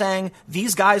Trump saying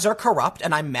these guys are corrupt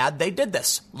and I'm mad they did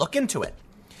this. Look into it.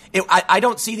 I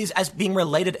don't see these as being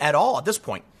related at all at this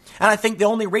point. And I think the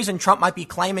only reason Trump might be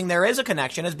claiming there is a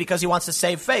connection is because he wants to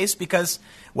save face because,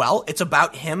 well, it's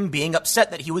about him being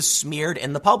upset that he was smeared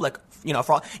in the public.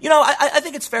 I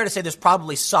think it's fair to say there's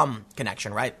probably some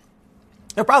connection, right?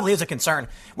 There probably is a concern.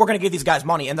 We're going to give these guys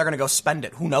money and they're going to go spend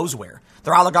it. Who knows where?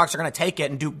 Their oligarchs are going to take it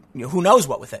and do who knows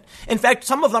what with it. In fact,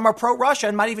 some of them are pro-Russia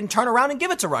and might even turn around and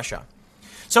give it to Russia.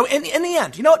 So in the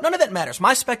end, you know what? None of that matters.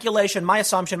 My speculation, my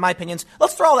assumption, my opinions.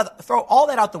 Let's throw all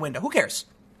that out the window. Who cares?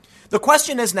 The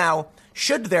question is now,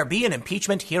 should there be an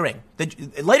impeachment hearing?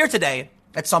 Later today,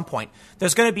 at some point,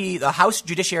 there's going to be the House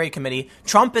Judiciary Committee.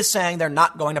 Trump is saying they're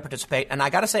not going to participate. And I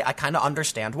got to say, I kind of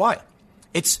understand why.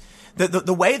 It's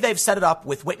the way they've set it up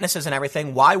with witnesses and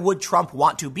everything. Why would Trump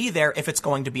want to be there if it's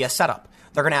going to be a setup?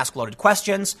 They're going to ask loaded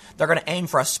questions. They're going to aim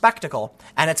for a spectacle,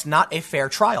 and it's not a fair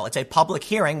trial. It's a public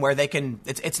hearing where they can.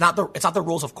 It's not the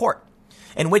rules of court.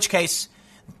 In which case,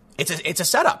 it's a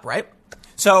setup, right?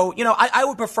 So I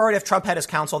would prefer it if Trump had his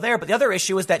counsel there. But the other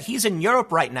issue is that he's in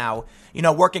Europe right now.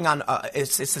 Working on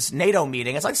it's this NATO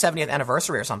meeting. It's like 70th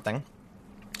anniversary or something.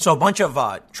 So a bunch of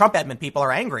Trump admin people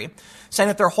are angry, saying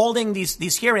that they're holding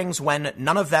these hearings when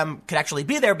none of them could actually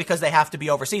be there because they have to be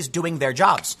overseas doing their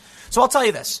jobs. So I'll tell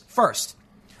you this. First,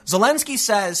 Zelensky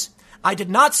says, I did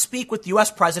not speak with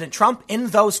U.S. President Trump in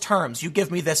those terms. You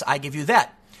give me this, I give you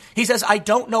that. He says, I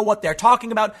don't know what they're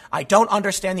talking about. I don't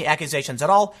understand the accusations at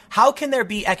all. How can there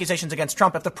be accusations against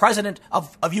Trump if the president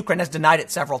of Ukraine has denied it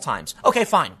several times? Okay,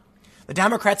 fine. The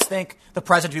Democrats think the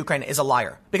president of Ukraine is a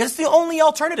liar because it's the only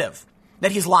alternative.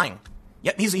 That he's lying.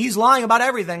 Yep, he's lying about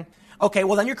everything. Okay,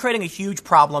 well, then you're creating a huge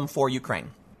problem for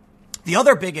Ukraine. The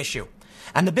other big issue,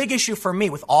 and the big issue for me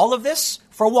with all of this,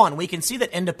 for one, we can see that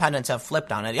independents have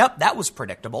flipped on it. Yep, that was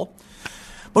predictable.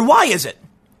 But why is it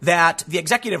that the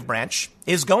executive branch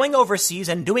is going overseas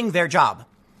and doing their job?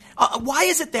 Why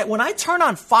is it that when I turn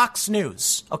on Fox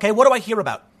News, okay, what do I hear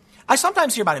about? I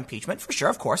sometimes hear about impeachment, for sure,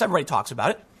 of course. Everybody talks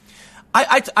about it.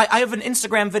 I have an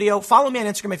Instagram video. Follow me on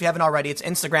Instagram if you haven't already. It's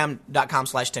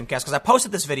Instagram.com/TimCast because I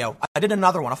posted this video. I did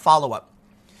another one, a follow-up.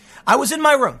 I was in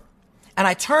my room and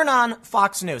I turn on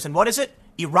Fox News. And what is it?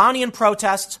 Iranian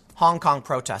protests, Hong Kong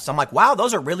protests. I'm like, wow,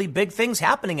 those are really big things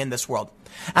happening in this world.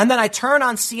 And then I turn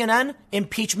on CNN,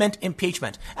 impeachment.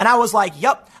 And I was like,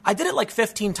 yep, I did it like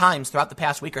 15 times throughout the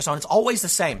past week or so. And it's always the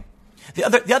same. The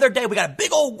other day, we got a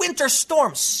big old winter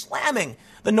storm slamming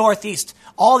the Northeast.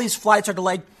 All these flights are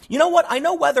delayed. You know what? I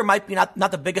know weather might be not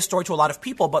the biggest story to a lot of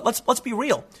people, but let's be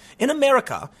real. In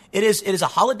America, it is a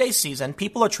holiday season.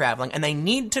 People are traveling and they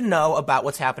need to know about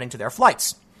what's happening to their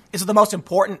flights. Is it the most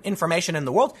important information in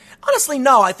the world? Honestly,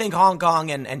 no. I think Hong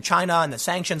Kong and China and the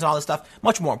sanctions and all this stuff,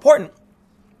 much more important.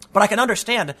 But I can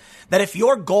understand that if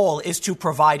your goal is to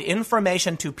provide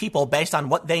information to people based on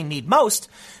what they need most,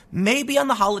 maybe on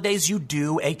the holidays you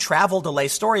do a travel delay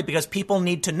story because people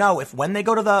need to know if when they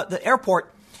go to the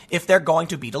airport, if they're going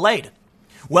to be delayed.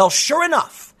 Well, sure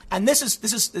enough, and this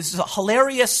is a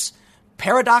hilarious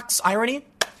paradox, irony.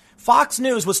 Fox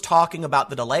News was talking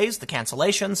about the delays, the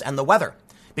cancellations, and the weather.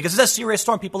 Because it's a serious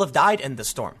storm. People have died in this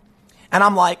storm. And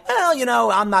I'm like,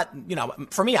 well, I'm not,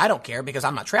 for me, I don't care because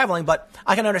I'm not traveling, but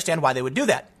I can understand why they would do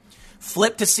that.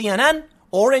 Flip to CNN,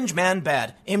 orange man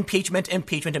bad, impeachment. And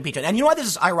you know why this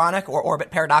is ironic or a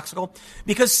bit paradoxical?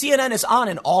 Because CNN is on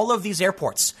in all of these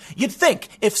airports. You'd think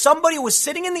if somebody was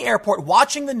sitting in the airport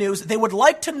watching the news, they would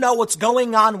like to know what's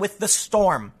going on with the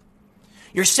storm.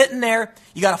 You're sitting there,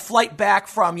 you got a flight back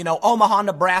from, Omaha,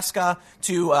 Nebraska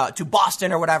to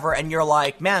Boston or whatever, and you're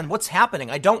like, man, what's happening?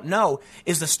 I don't know.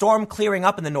 Is the storm clearing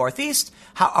up in the Northeast?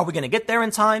 How are we going to get there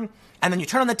in time? And then you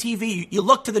turn on the TV, you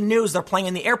look to the news they're playing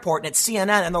in the airport, and it's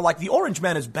CNN, and they're like, the orange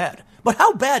man is bad. But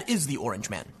how bad is the orange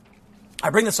man?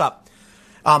 I bring this up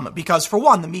because, for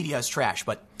one, the media is trash.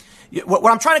 But what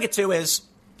I'm trying to get to is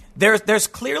there's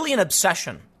clearly an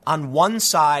obsession on one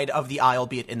side of the aisle,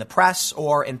 be it in the press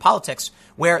or in politics,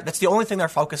 where that's the only thing they're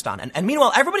focused on. And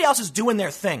meanwhile, everybody else is doing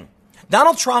their thing.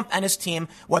 Donald Trump and his team,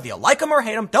 whether you like him or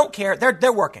hate him, don't care.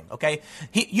 They're working, okay?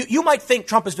 You might think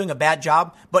Trump is doing a bad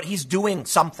job, but he's doing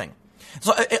something.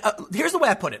 So here's the way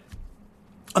I put it.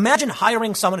 Imagine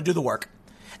hiring someone to do the work,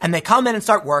 and they come in and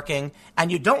start working,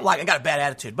 and you don't like, I got a bad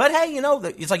attitude. But hey,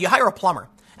 it's like you hire a plumber,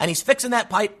 and he's fixing that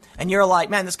pipe, and you're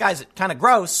like, man, this guy's kind of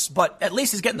gross, but at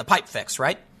least he's getting the pipe fixed,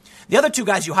 right? The other two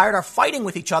guys you hired are fighting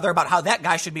with each other about how that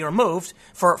guy should be removed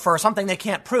for something they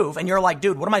can't prove. And you're like,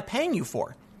 dude, what am I paying you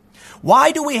for?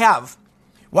 Why do we have,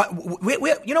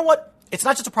 you know what? It's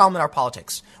not just a problem in our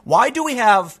politics. Why do we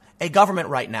have a government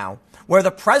right now where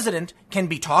the president can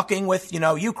be talking with,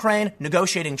 Ukraine,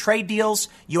 negotiating trade deals,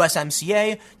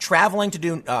 USMCA, traveling to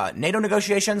do NATO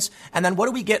negotiations. And then what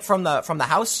do we get from the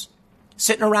House?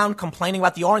 Sitting around complaining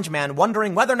about the orange man,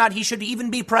 wondering whether or not he should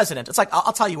even be president. It's like,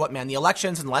 I'll tell you what, man, the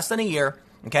election's in less than a year.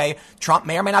 Okay. Trump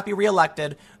may or may not be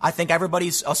reelected. I think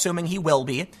everybody's assuming he will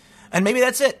be. And maybe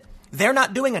that's it. They're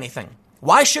not doing anything.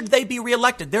 Why should they be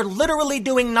reelected? They're literally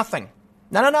doing nothing.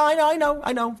 No, I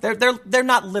know. They're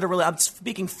not literally. I'm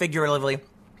speaking figuratively.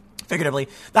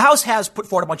 The House has put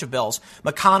forward a bunch of bills.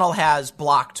 McConnell has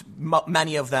blocked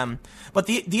many of them. But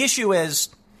the issue is,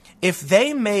 if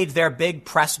they made their big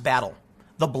press battle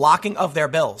the blocking of their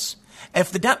bills,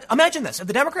 imagine this, if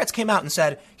the Democrats came out and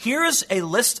said, here's a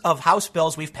list of House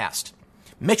bills we've passed.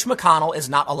 Mitch McConnell is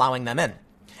not allowing them in.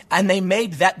 And they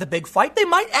made that the big fight, they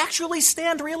might actually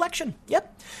stand re-election.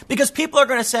 Yep. Because people are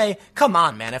going to say, come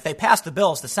on, man, if they pass the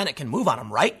bills, the Senate can move on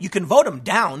them, right? You can vote them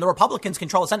down. The Republicans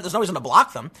control the Senate. There's no reason to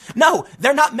block them. No,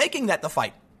 they're not making that the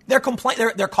fight. They're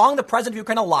calling the president of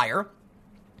Ukraine a liar.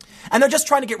 And they're just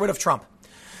trying to get rid of Trump.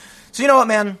 So you know what,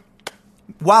 man?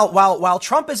 While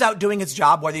Trump is out doing his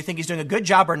job, whether you think he's doing a good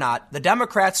job or not, the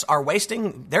Democrats are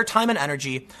wasting their time and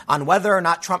energy on whether or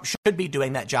not Trump should be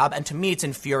doing that job. And to me, it's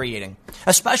infuriating,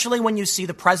 especially when you see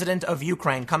the president of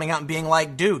Ukraine coming out and being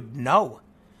like, dude, no,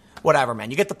 whatever,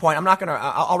 man. You get the point.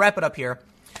 I'll wrap it up here.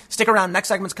 Stick around. Next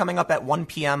segment's coming up at 1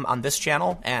 p.m. on this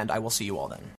channel, and I will see you all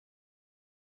then.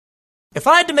 If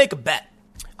I had to make a bet,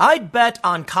 I'd bet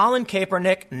on Colin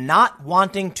Kaepernick not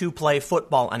wanting to play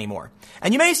football anymore.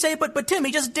 And you may say, but Tim,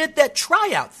 he just did that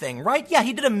tryout thing, right? Yeah,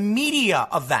 he did a media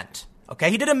event. Okay,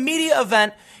 he did a media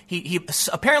event. He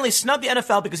apparently snubbed the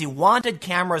NFL because he wanted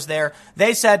cameras there.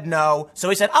 They said no. So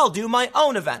he said, I'll do my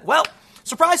own event. Well,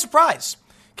 surprise, surprise.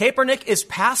 Kaepernick is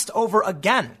passed over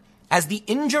again as the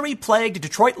injury-plagued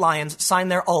Detroit Lions sign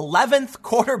their 11th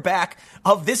quarterback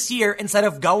of this year instead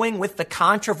of going with the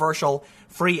controversial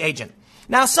free agent.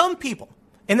 Now, some people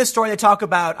in this story, they talk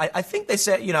about, I think they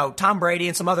said, Tom Brady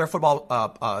and some other football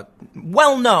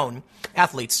well-known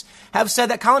athletes have said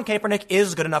that Colin Kaepernick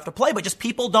is good enough to play, but just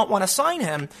people don't want to sign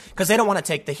him because they don't want to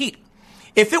take the heat.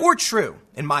 If it were true,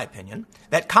 in my opinion,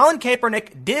 that Colin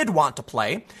Kaepernick did want to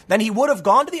play, then he would have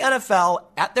gone to the NFL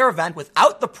at their event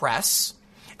without the press,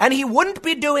 and he wouldn't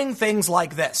be doing things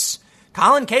like this.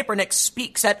 Colin Kaepernick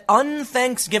speaks at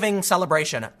unthanksgiving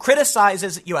celebration,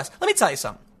 criticizes U.S. Let me tell you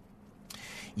something.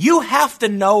 You have to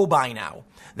know by now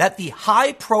that the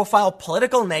high-profile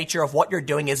political nature of what you're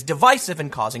doing is divisive and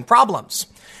causing problems.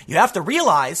 You have to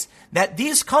realize that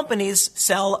these companies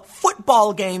sell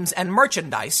football games and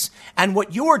merchandise, and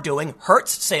what you're doing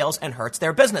hurts sales and hurts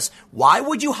their business. Why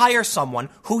would you hire someone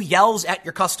who yells at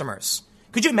your customers?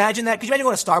 Could you imagine that? Could you imagine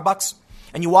going to Starbucks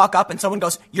and you walk up and someone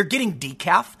goes, you're getting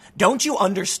decaf? Don't you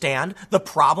understand the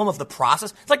problem of the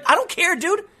process? It's like, I don't care,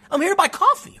 dude. I'm here to buy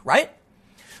coffee, right?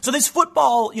 So these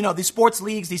football, these sports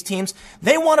leagues, these teams,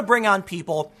 they want to bring on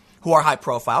people who are high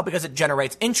profile because it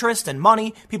generates interest and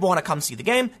money. People want to come see the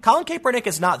game. Colin Kaepernick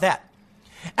is not that.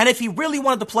 And if he really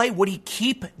wanted to play, would he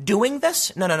keep doing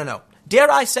this? No. Dare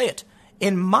I say it?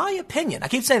 In my opinion, I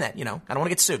keep saying that, I don't want to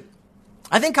get sued.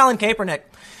 I think Colin Kaepernick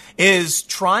is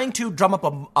trying to drum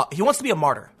up he wants to be a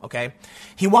martyr, okay?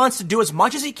 He wants to do as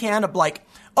much as he can of like,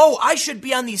 oh, I should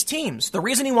be on these teams. The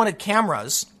reason he wanted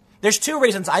cameras, there's two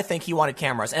reasons I think he wanted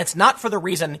cameras, and it's not for the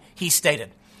reason he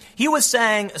stated. He was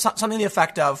saying something to the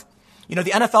effect of, the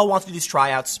NFL wants to do these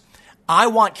tryouts. I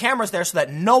want cameras there so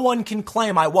that no one can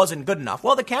claim I wasn't good enough.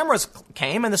 Well, the cameras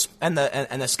came and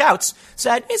the scouts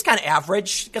said he's kind of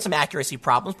average, got some accuracy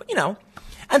problems, but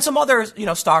and some other,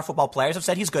 star football players have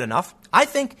said he's good enough. I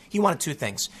think he wanted two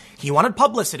things. He wanted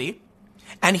publicity,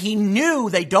 and he knew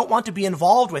they don't want to be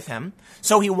involved with him,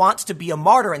 so he wants to be a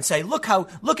martyr and say, look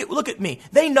at me.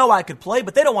 They know I could play,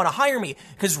 but they don't want to hire me.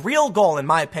 His real goal, in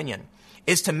my opinion,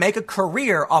 is to make a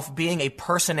career off being a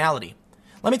personality.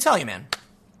 Let me tell you, man,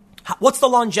 what's the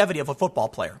longevity of a football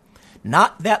player?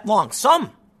 Not that long.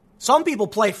 Some people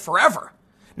play forever.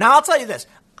 Now, I'll tell you this.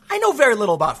 I know very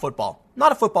little about football.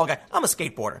 Not a football guy. I'm a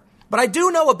skateboarder. But I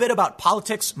do know a bit about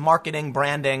politics, marketing,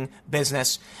 branding,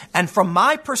 business. And from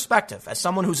my perspective, as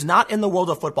someone who's not in the world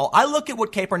of football, I look at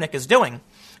what Kaepernick is doing,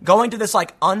 going to this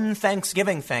like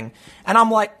un-Thanksgiving thing, and I'm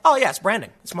like, oh yeah, it's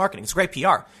branding, it's marketing, it's great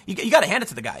PR. You got to hand it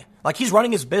to the guy. Like, he's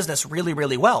running his business really,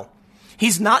 really well.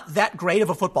 He's not that great of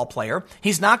a football player.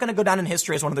 He's not going to go down in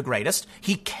history as one of the greatest.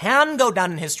 He can go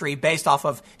down in history based off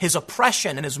of his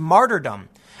oppression and his martyrdom.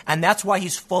 And that's why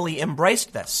he's fully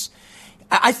embraced this.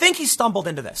 I think he stumbled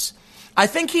into this. I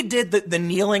think he did the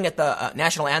kneeling at the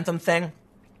national anthem thing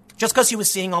just because he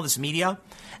was seeing all this media.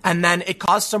 And then it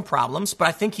caused some problems. But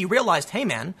I think he realized, hey,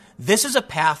 man, this is a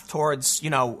path towards,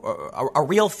 a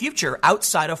real future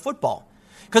outside of football.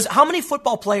 Because how many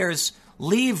football players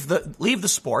leave the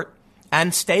sport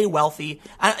and stay wealthy?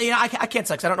 I can't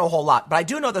say because I don't know a whole lot. But I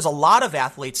do know there's a lot of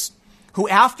athletes who,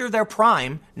 after their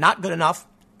prime, not good enough,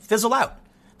 fizzle out.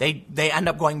 They end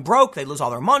up going broke. They lose all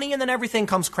their money, and then everything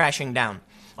comes crashing down.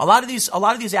 A lot of these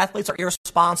athletes are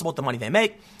irresponsible with the money they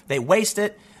make. They waste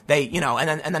it.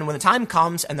 And then when the time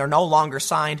comes and they're no longer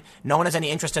signed, no one has any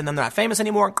interest in them. They're not famous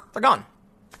anymore. They're gone.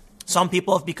 Some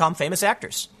people have become famous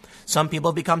actors. Some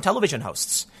people have become television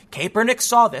hosts. Kaepernick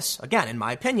saw this, again, in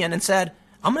my opinion, and said,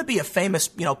 I'm going to be a famous,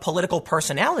 political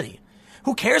personality.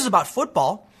 Who cares about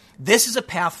football? This is a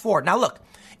path forward. Now, look,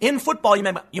 in football,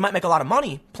 you might make a lot of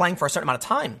money playing for a certain amount of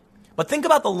time. But think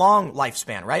about the long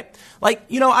lifespan, right? Like,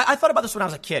 I thought about this when I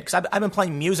was a kid because I've been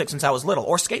playing music since I was little,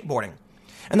 or skateboarding.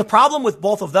 And the problem with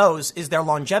both of those is their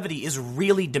longevity is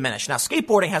really diminished. Now,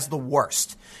 skateboarding has the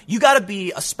worst. You got to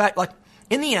be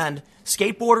in the end,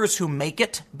 skateboarders who make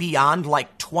it beyond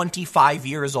 25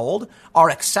 years old are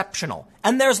exceptional.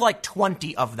 And there's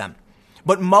 20 of them.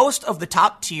 But most of the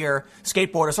top tier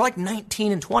skateboarders are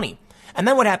 19 and 20. And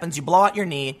then what happens? You blow out your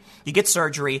knee, you get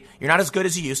surgery, you're not as good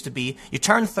as you used to be, you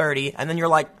turn 30, and then you're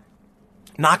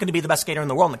not going to be the best skater in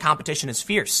the world, and the competition is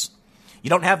fierce. You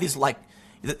don't have these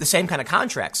the same kind of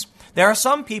contracts. There are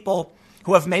some people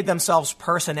who have made themselves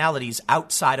personalities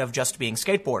outside of just being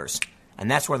skateboarders,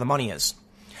 and that's where the money is.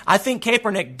 I think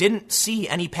Kaepernick didn't see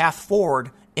any path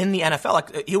forward in the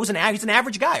NFL. He's an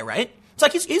average guy, right?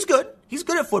 It's he's good. He's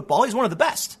good at football. He's one of the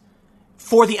best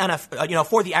for the NFL,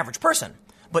 for the average person.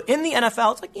 But in the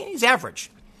NFL, it's he's average.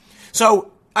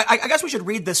 So I guess we should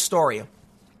read this story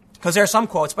because there are some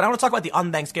quotes, but I want to talk about the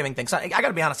un-Thanksgiving thing. So I got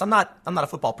to be honest, I'm not a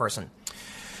football person.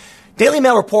 Daily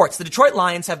Mail reports the Detroit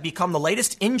Lions have become the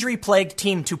latest injury-plagued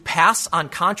team to pass on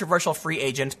controversial free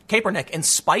agent Kaepernick in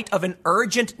spite of an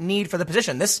urgent need for the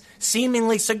position. This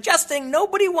seemingly suggesting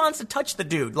nobody wants to touch the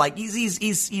dude.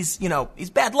 He's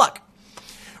bad luck.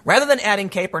 Rather than adding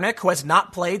Kaepernick, who has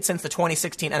not played since the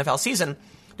 2016 NFL season,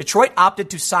 Detroit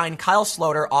opted to sign Kyle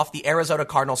Sloter off the Arizona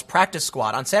Cardinals practice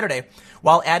squad on Saturday,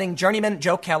 while adding journeyman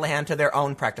Joe Callahan to their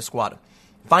own practice squad.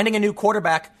 Finding a new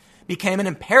quarterback became an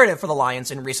imperative for the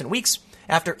Lions in recent weeks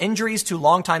after injuries to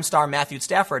longtime star Matthew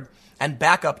Stafford and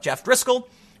backup Jeff Driscoll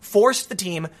forced the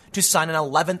team to sign an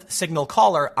 11th signal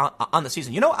caller on the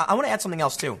season. I want to add something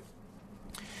else too.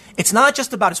 It's not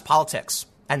just about his politics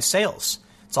and sales.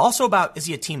 It's also about, is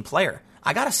he a team player?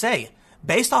 I got to say,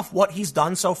 based off what he's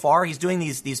done so far, he's doing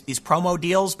these promo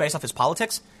deals based off his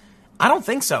politics. I don't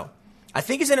think so. I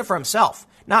think he's in it for himself.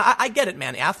 Now, I get it,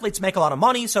 man. Athletes make a lot of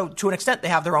money, so to an extent, they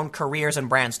have their own careers and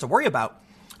brands to worry about.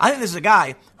 I think this is a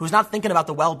guy who's not thinking about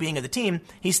the well-being of the team.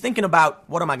 He's thinking about,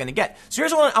 what am I going to get? So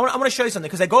here's what I want to show you something,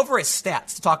 because I go over his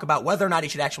stats to talk about whether or not he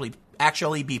should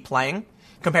actually be playing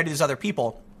compared to these other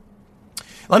people.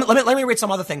 Let me read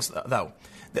some other things, though.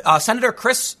 Senator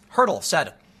Chris Hurdle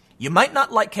said, "You might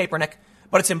not like Kaepernick,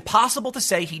 but it's impossible to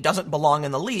say he doesn't belong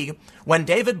in the league when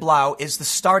David Blau is the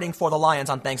starting for the Lions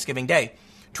on Thanksgiving Day,"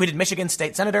 tweeted Michigan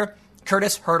State Senator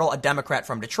Curtis Hurdle, a Democrat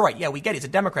from Detroit. Yeah, we get it. He's a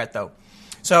Democrat, though.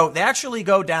 So they actually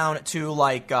go down to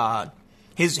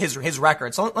his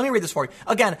record. So let me read this for you.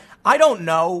 Again, I don't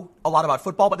know a lot about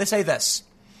football, but they say this.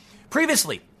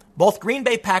 Previously, both Green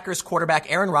Bay Packers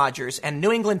quarterback Aaron Rodgers and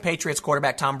New England Patriots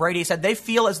quarterback Tom Brady said they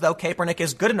feel as though Kaepernick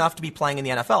is good enough to be playing in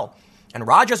the NFL. And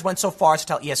Rodgers went so far as to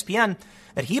tell ESPN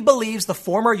that he believes the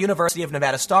former University of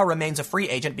Nevada star remains a free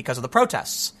agent because of the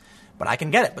protests. But I can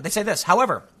get it. But they say this.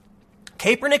 However,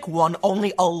 Kaepernick won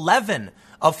only 11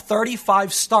 of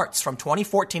 35 starts from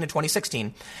 2014 to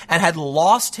 2016 and had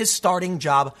lost his starting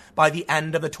job by the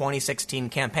end of the 2016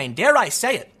 campaign. Dare I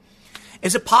say it?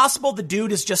 Is it possible the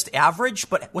dude is just average,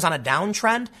 but was on a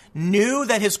downtrend, knew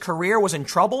that his career was in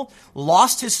trouble,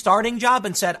 lost his starting job,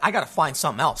 and said, I got to find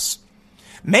something else?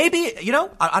 Maybe,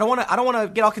 I don't want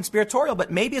to get all conspiratorial, but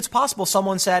maybe it's possible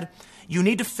someone said, you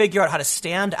need to figure out how to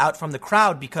stand out from the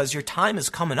crowd because your time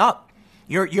is coming up.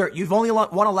 You've only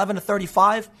won 11 to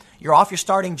 35. You're off your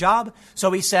starting job.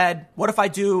 So he said, what if I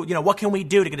do, what can we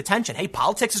do to get attention? Hey,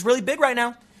 politics is really big right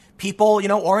now. People,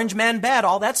 Orange Man bad,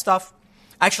 all that stuff.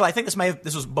 Actually, I think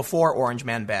this was before Orange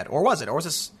Man bad. Or was it? Or was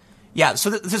this? Yeah,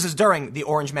 so this is during the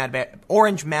Orange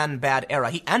Man bad era.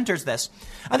 He enters this.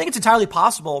 I think it's entirely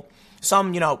possible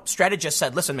some, strategist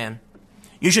said, listen, man,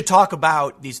 you should talk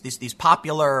about these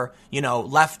popular,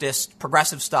 leftist,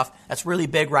 progressive stuff that's really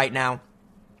big right now.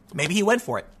 Maybe he went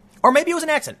for it. Or maybe it was an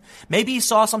accident. Maybe he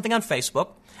saw something on Facebook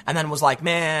and then was like,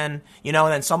 man, and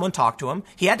then someone talked to him.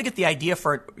 He had to get the idea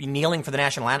for kneeling for the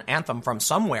national anthem from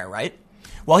somewhere, right?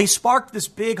 Well, he sparked this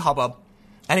big hubbub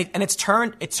and it's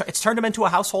turned him into a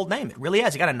household name. It really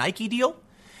has. He got a Nike deal.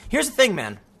 Here's the thing,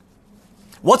 man.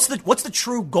 What's the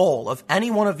true goal of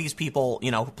any one of these people,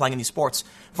 playing in these sports?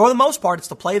 For the most part, it's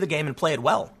to play the game and play it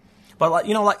well. But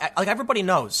like everybody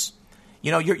knows,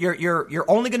 you're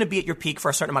only going to be at your peak for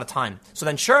a certain amount of time. So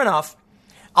then, sure enough,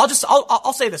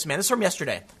 I'll say this, man. This is from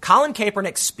yesterday. Colin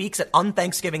Kaepernick speaks at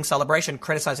unthanksgiving celebration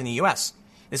criticizing the U.S.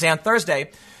 They say on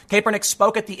Thursday, Kaepernick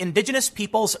spoke at the Indigenous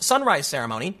Peoples Sunrise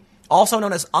Ceremony, also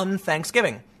known as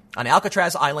Unthanksgiving, on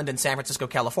Alcatraz Island in San Francisco,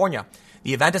 California.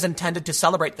 The event is intended to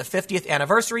celebrate the 50th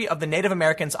anniversary of the Native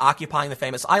Americans occupying the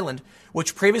famous island,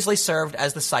 which previously served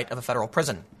as the site of a federal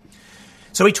prison.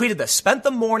 So he tweeted this, spent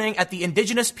the morning at the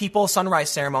Indigenous People Sunrise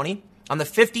Ceremony on the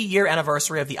 50-year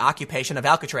anniversary of the occupation of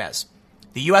Alcatraz.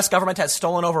 The U.S. government has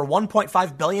stolen over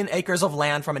 1.5 billion acres of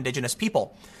land from Indigenous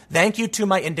people. Thank you to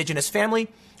my Indigenous family.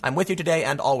 I'm with you today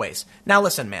and always. Now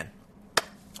listen, man,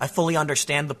 I fully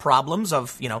understand the problems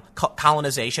of,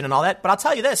 colonization and all that, but I'll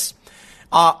tell you this.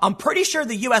 I'm pretty sure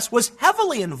the U.S. was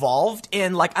heavily involved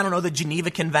in, the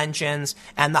Geneva Conventions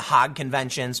and the Hague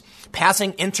Conventions,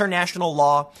 passing international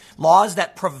laws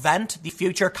that prevent the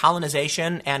future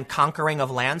colonization and conquering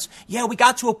of lands. Yeah, we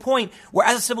got to a point where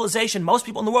as a civilization, most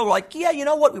people in the world were like, yeah, you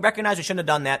know what? We recognize we shouldn't have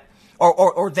done that,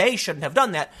 or they shouldn't have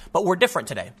done that, but we're different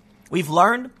today. We've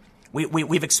learned,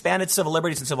 we've expanded civil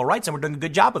liberties and civil rights, and we're doing a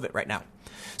good job of it right now.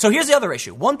 So here's the other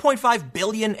issue. 1.5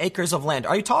 billion acres of land.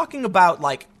 Are you talking about,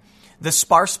 the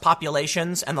sparse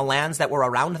populations and the lands that were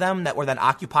around them that were then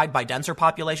occupied by denser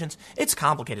populations? It's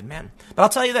complicated, man. But I'll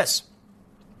tell you this.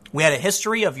 We had a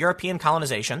history of European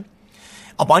colonization.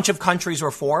 A bunch of countries were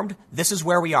formed. This is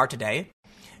where we are today.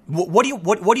 What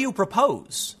do you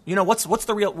propose? What's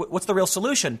the real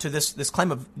solution to this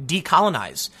claim of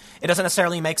decolonize? It doesn't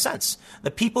necessarily make sense. The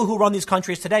people who run these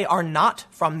countries today are not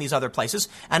from these other places,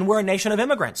 and we're a nation of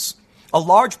immigrants. A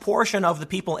large portion of the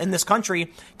people in this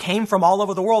country came from all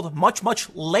over the world much, much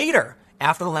later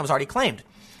after the land was already claimed.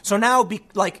 So now,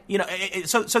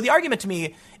 so the argument to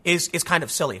me is kind of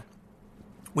silly.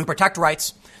 We protect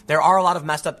rights. There are a lot of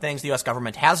messed up things the U.S.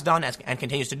 government has done and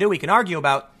continues to do. We can argue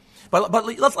about, but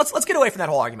let's get away from that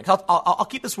whole argument. I'll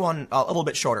keep this one a little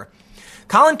bit shorter.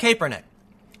 Colin Kaepernick,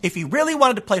 if he really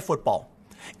wanted to play football,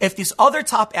 if these other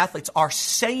top athletes are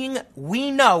saying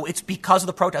we know it's because of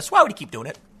the protests, why would he keep doing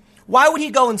it? Why would he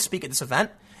go and speak at this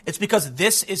event? It's because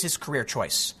this is his career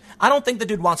choice. I don't think the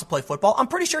dude wants to play football. I'm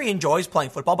pretty sure he enjoys playing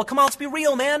football, but come on, let's be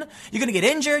real, man. You're going to get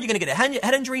injured. You're going to get a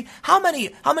head injury. How many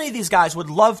of these guys would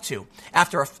love to,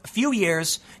 after a few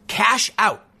years, cash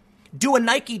out, do a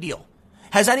Nike deal?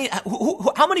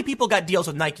 How many people got deals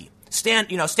with Nike? Stand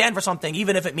for something,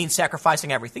 even if it means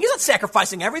sacrificing everything. He's not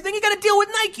sacrificing everything. You got to deal with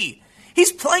Nike.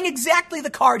 He's playing exactly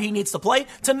the card he needs to play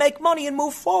to make money and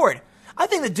move forward. I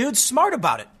think the dude's smart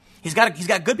about it. He's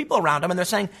got good people around him, and they're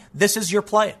saying, this is your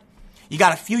play. You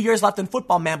got a few years left in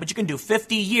football, man, but you can do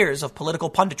 50 years of political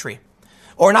punditry.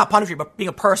 Or not punditry, but being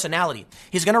a personality.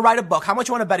 He's going to write a book. How much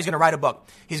you want to bet he's going to write a book?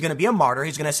 He's going to be a martyr.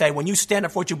 He's going to say, when you stand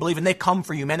up for what you believe in, they come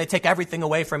for you, man. They take everything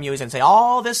away from you. He's going to say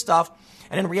all this stuff.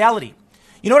 And in reality,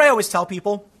 you know what I always tell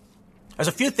people? There's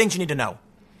a few things you need to know.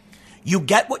 You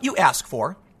get what you ask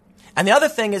for, And the other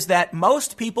thing is that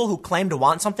most people who claim to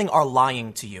want something are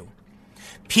lying to you.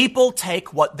 People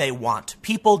take what they want.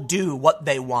 People do what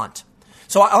they want.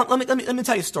 So let me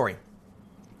tell you a story.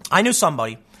 I knew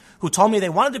somebody who told me they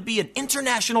wanted to be an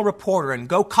international reporter and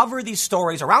go cover these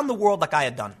stories around the world like I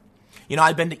had done. You know,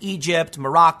 I'd been to Egypt,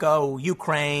 Morocco,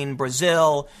 Ukraine,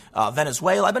 Brazil,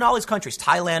 Venezuela. I've been to all these countries,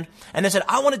 Thailand. And they said,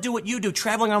 I want to do what you do,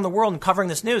 traveling around the world and covering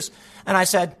this news. And I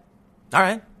said, all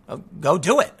right, go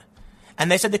do it. And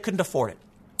they said they couldn't afford it.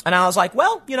 And I was like,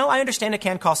 well, you know, I understand it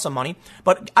can cost some money,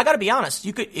 but I got to be honest.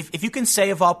 You could, if you can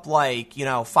save up like, you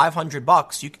know,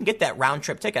 $500, you can get that round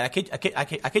trip ticket.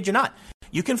 I kid you not.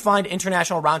 You can find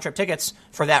international round trip tickets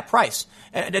for that price.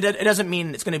 It doesn't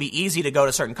mean it's going to be easy to go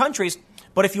to certain countries,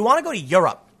 but if you want to go to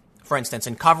Europe, for instance,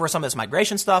 and cover some of this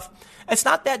migration stuff, it's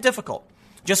not that difficult.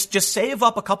 Just save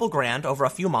up a couple grand over a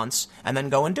few months and then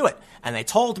go and do it. And they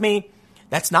told me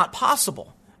that's not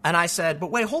possible. And I said, but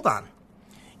wait, hold on.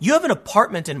 You have an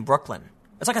apartment in Brooklyn.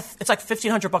 It's like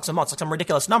 $1,500 a month. It's like some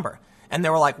ridiculous number. And they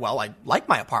were like, well, I like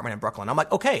my apartment in Brooklyn. I'm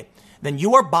like, okay, then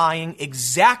you are buying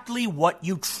exactly what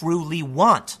you truly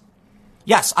want.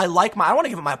 Yes, I want to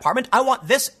give up my apartment. I want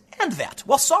this and that.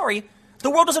 Well, sorry, the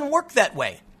world doesn't work that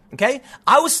way. Okay.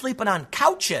 I was sleeping on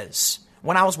couches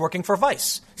when I was working for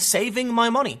Vice, saving my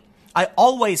money. I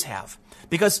always have,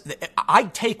 because I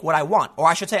take what I want, or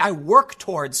I should say I work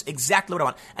towards exactly what I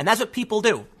want. And that's what people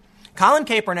do. Colin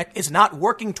Kaepernick is not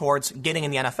working towards getting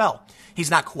in the NFL. He's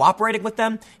not cooperating with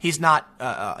them. He's not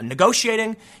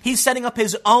negotiating. He's setting up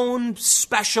his own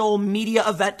special media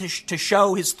event to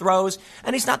show his throws,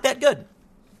 and he's not that good.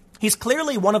 He's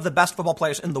clearly one of the best football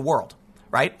players in the world,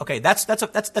 right? Okay, that's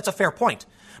a fair point.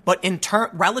 But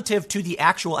relative to the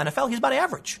actual NFL, he's about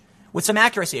average with some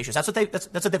accuracy issues. That's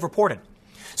what they've reported.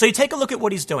 So you take a look at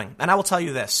what he's doing, and I will tell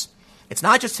you this: it's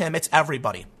not just him; it's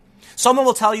everybody. Someone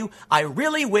will tell you, I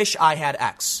really wish I had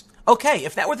X. Okay,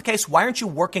 if that were the case, why aren't you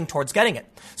working towards getting it?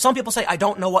 Some people say, I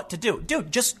don't know what to do.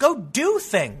 Dude, just go do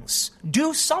things.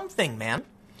 Do something, man.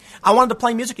 I wanted to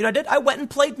play music. You know what I did? I went and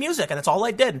played music, and that's all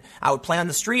I did. I would play on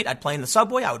the street. I'd play in the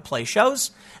subway. I would play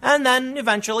shows. And then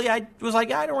eventually I was like,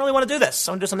 yeah, I don't really want to do this.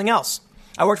 I want to do something else.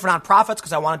 I worked for nonprofits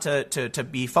because I wanted to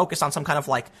be focused on some kind of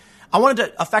I wanted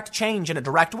to affect change in a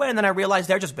direct way, and then I realized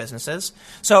they're just businesses.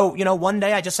 So, you know, one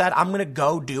day I just said, I'm going to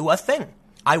go do a thing.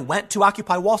 I went to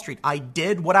Occupy Wall Street. I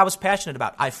did what I was passionate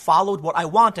about. I followed what I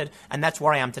wanted, and that's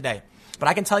where I am today. But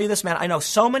I can tell you this, man, I know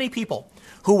so many people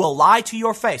who will lie to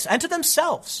your face and to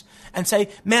themselves and say,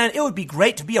 man, it would be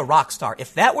great to be a rock star.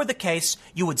 If that were the case,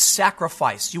 you would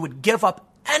sacrifice, you would give up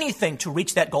anything to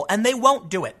reach that goal, and they won't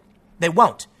do it. They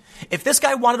won't. If this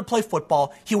guy wanted to play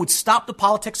football, he would stop the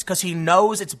politics because he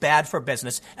knows it's bad for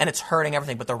business and it's hurting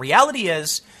everything. But the reality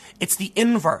is, it's the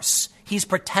inverse. He's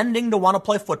pretending to want to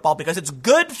play football because it's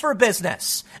good for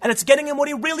business and it's getting him what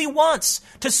he really wants: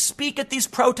 to speak at these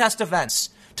protest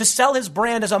events, to sell his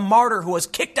brand as a martyr who was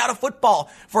kicked out of football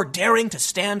for daring to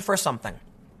stand for something.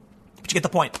 But you get the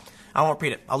point. I won't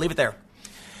repeat it. I'll leave it there.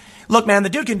 Look, man, the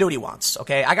dude can do what he wants,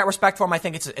 okay? I got respect for him. I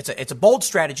think it's a bold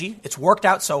strategy. It's worked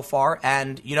out so far.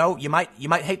 And, you know, you might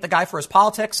hate the guy for his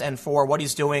politics and for what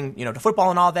he's doing, you know, to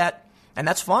football and all that. And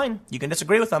that's fine. You can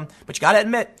disagree with him. But you got to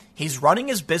admit, he's running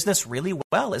his business really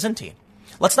well, isn't he?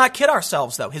 Let's not kid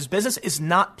ourselves, though. His business is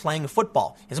not playing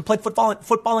football. He hasn't played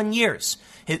football in years.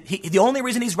 The only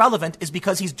reason he's relevant is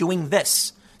because he's doing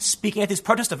this: speaking at these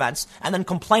protest events and then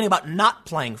complaining about not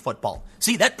playing football.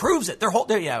 See, that proves it.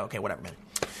 Yeah, okay, whatever, man.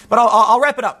 But I'll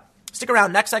wrap it up. Stick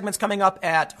around. Next segment's coming up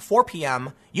at 4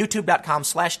 p.m.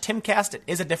 YouTube.com/Timcast. It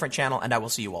is a different channel, and I will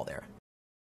see you all there.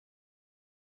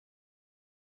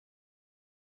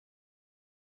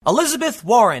 Elizabeth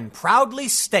Warren proudly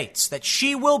states that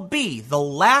she will be the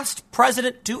last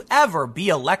president to ever be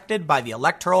elected by the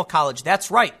Electoral College.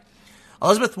 That's right.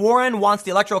 Elizabeth Warren wants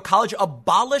the Electoral College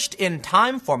abolished in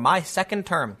time for my second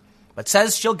term, but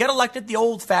says she'll get elected the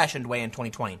old-fashioned way in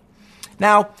 2020.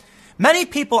 Now, many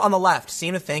people on the left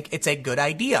seem to think it's a good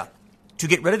idea to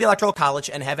get rid of the Electoral College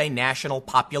and have a national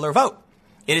popular vote.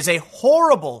 It is a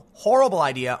horrible, horrible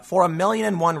idea for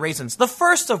 1,000,001 reasons. The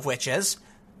first of which is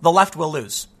the left will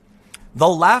lose. The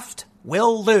left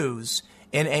will lose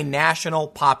in a national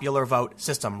popular vote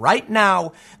system. Right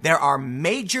now, there are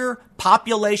major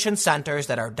population centers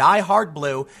that are diehard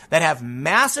blue that have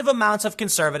massive amounts of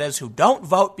conservatives who don't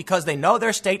vote because they know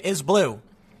their state is blue.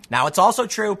 Now, it's also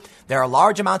true there are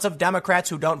large amounts of Democrats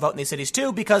who don't vote in these cities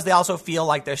too because they also feel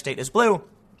like their state is blue.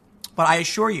 But I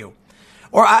assure you,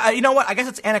 you know what? I guess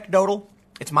it's anecdotal.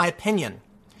 It's my opinion.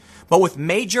 But with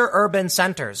major urban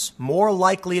centers more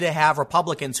likely to have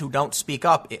Republicans who don't speak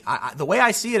up, the way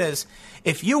I see it is,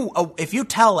 if you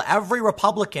tell every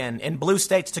Republican in blue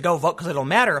states to go vote because it'll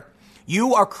matter,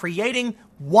 You are creating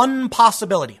one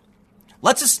possibility.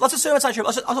 Let's assume it's not true.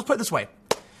 Let's put it this way.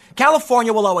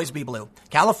 California will always be blue.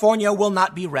 California will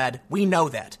not be red. We know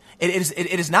that. It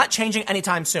is not changing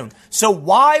anytime soon. So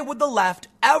why would the left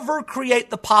ever create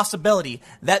the possibility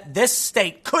that this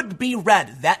state could be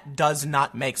red? That does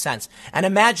not make sense. And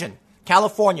imagine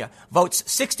California votes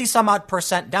 60 some odd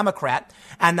 % Democrat,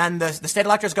 and then the state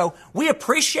electors go, we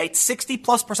appreciate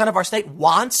 60+% of our state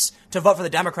wants to vote for the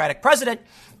Democratic president.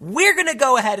 We're going to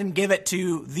go ahead and give it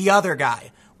to the other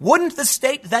guy. Wouldn't the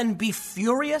state then be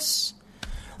furious?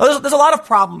 There's a lot of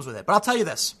problems with it, but I'll tell you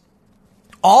this.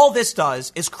 All this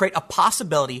does is create a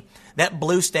possibility that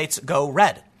blue states go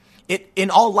red. It, in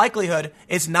all likelihood,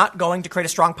 is not going to create a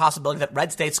strong possibility that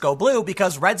red states go blue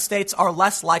because red states are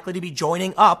less likely to be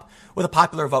joining up with a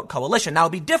popular vote coalition. Now, it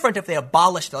would be different if they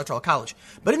abolished the Electoral College.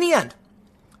 But in the end,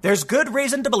 there's good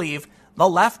reason to believe the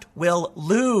left will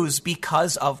lose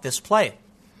because of this play.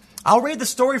 I'll read the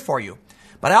story for you,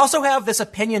 but I also have this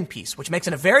opinion piece, which makes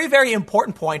it a very, very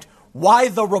important point why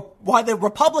the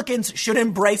Republicans should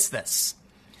embrace this.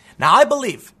 Now, I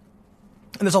believe,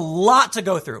 and there's a lot to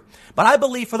go through, but I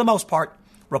believe for the most part,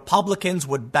 Republicans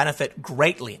would benefit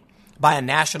greatly by a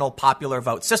national popular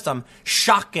vote system,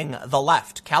 shocking the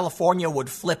left. California would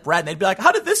flip red. And they'd be like,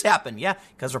 how did this happen? Yeah,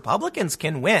 because Republicans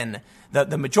can win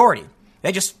the majority.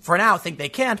 They just, for now, think they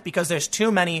can't because there's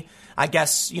too many, I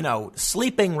guess,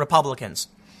 sleeping Republicans.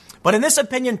 But in this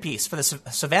opinion piece for the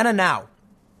Savannah Now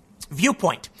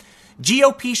viewpoint,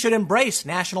 GOP should embrace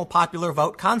national popular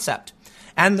vote concept.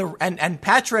 And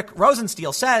Patrick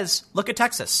Rosenstiel says, look at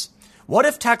Texas. What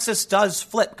if Texas does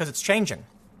flip because it's changing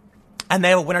and they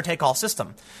have a winner-take-all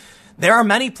system? There are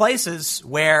many places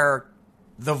where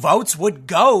the votes would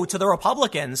go to the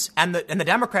Republicans and the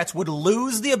Democrats would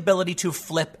lose the ability to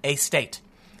flip a state.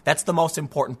 That's the most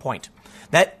important point.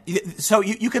 So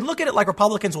you can look at it like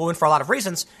Republicans will win for a lot of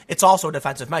reasons. It's also a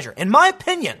defensive measure. In my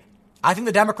opinion, I think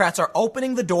the Democrats are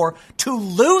opening the door to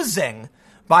losing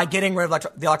by getting rid of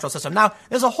the electoral system. Now,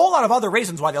 there's a whole lot of other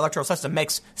reasons why the electoral system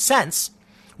makes sense.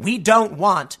 We don't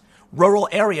want rural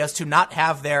areas to not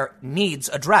have their needs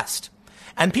addressed.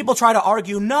 And people try to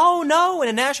argue, no, in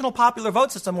a national popular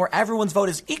vote system where everyone's vote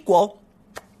is equal,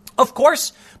 of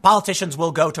course, politicians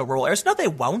will go to rural areas. No, they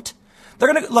won't.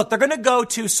 They're going to go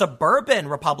to suburban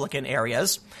Republican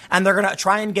areas and they're going to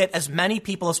try and get as many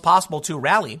people as possible to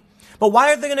rally. But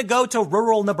why are they going to go to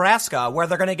rural Nebraska where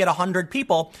they're going to get 100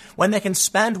 people when they can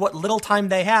spend what little time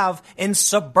they have in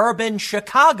suburban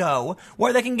Chicago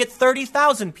where they can get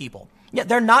 30,000 people? Yet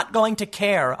they're not going to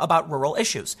care about rural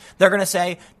issues. They're going to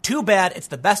say, too bad, it's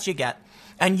the best you get.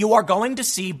 And you are going to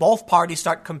see both parties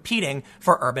start competing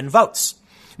for urban votes.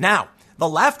 Now, the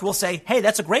left will say, hey,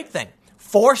 that's a great thing.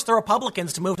 Force the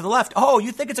Republicans to move to the left. Oh,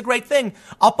 you think it's a great thing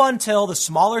up until the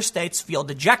smaller states feel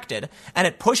dejected and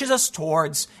it pushes us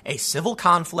towards a civil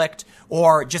conflict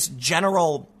or just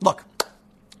general, look,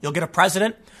 you'll get a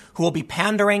president who will be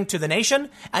pandering to the nation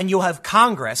and you'll have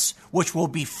Congress, which will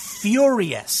be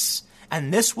furious.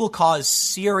 And this will cause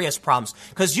serious problems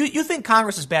because you think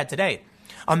Congress is bad today.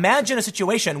 Imagine a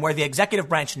situation where the executive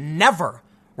branch never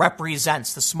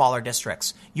represents the smaller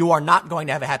districts. You are not going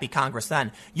to have a happy Congress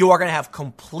then. You are going to have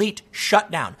complete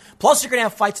shutdown. Plus, you're going to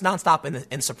have fights nonstop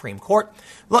in Supreme Court.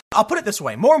 Look, I'll put it this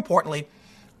way. More importantly,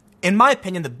 in my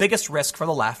opinion, the biggest risk for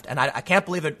the left, and I can't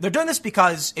believe it, they're doing this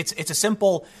because it's a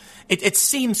simple, it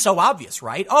seems so obvious,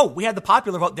 right? Oh, we had the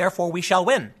popular vote, therefore we shall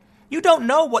win. You don't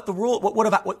know what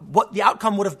the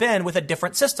outcome would have been with a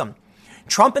different system.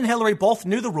 Trump and Hillary both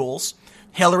knew the rules.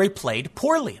 Hillary played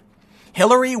poorly.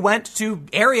 Hillary went to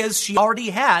areas she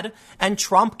already had, and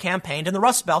Trump campaigned in the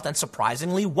Rust Belt and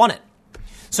surprisingly won it.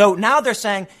 So now they're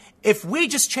saying, if we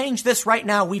just change this right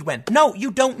now, we'd win. No, you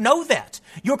don't know that.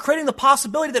 You're creating the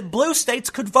possibility that blue states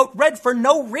could vote red for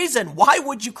no reason. Why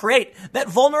would you create that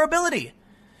vulnerability?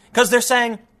 Because they're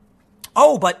saying,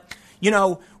 oh, but,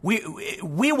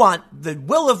 we want the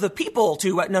will of the people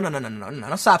to...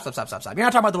 No. Stop. You're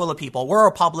not talking about the will of the people. We're a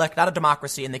republic, not a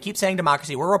democracy. And they keep saying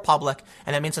democracy. We're a republic.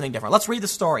 And that means something different. Let's read the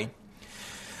story.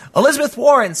 Elizabeth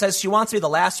Warren says she wants to be the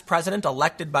last president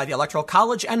elected by the Electoral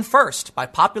College and first by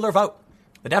popular vote.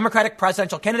 The Democratic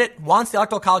presidential candidate wants the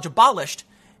Electoral College abolished.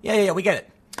 Yeah, we get it.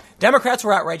 Democrats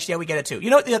were outraged. Yeah, we get it too. You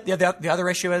know what the other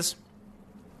issue is?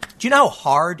 Do you know how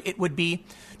hard it would be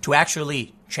to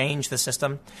actually change the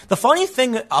system? The funny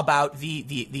thing about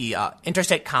the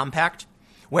interstate compact,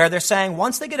 where they're saying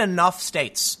once they get enough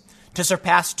states to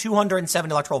surpass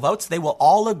 270 electoral votes, they will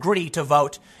all agree to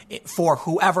vote for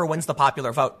whoever wins the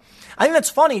popular vote. I think that's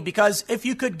funny because if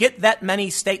you could get that many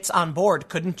states on board,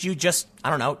 couldn't you just,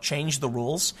 change the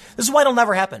rules? This is why it'll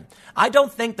never happen. I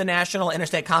don't think the National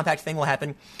Interstate Compact thing will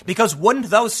happen because wouldn't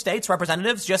those states'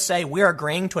 representatives just say, we're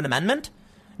agreeing to an amendment?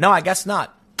 No, I guess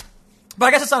not. But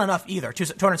I guess it's not enough either.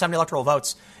 270 electoral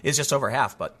votes is just over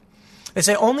half. But they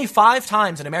say only 5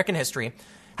 times in American history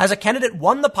has a candidate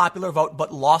won the popular vote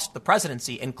but lost the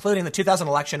presidency, including the 2000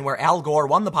 election where Al Gore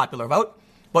won the popular vote,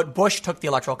 but Bush took the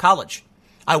Electoral College.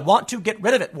 I want to get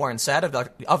rid of it, Warren said,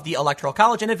 of the Electoral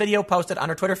College in a video posted on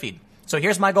her Twitter feed. So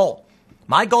here's my goal.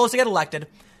 My goal is to get elected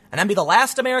and then be the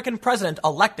last American president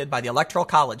elected by the Electoral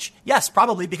College. Yes,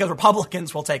 probably because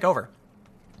Republicans will take over.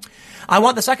 I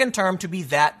want the second term to be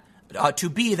that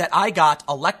I got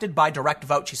elected by direct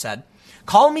vote, she said.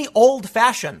 Call me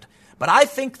old-fashioned, but I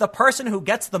think the person who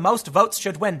gets the most votes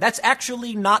should win. That's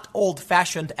actually not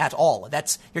old-fashioned at all.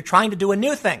 You're trying to do a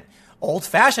new thing.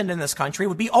 Old-fashioned in this country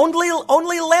would be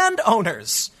only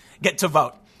landowners get to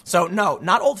vote. So no,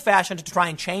 not old-fashioned to try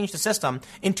and change the system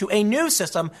into a new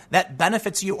system that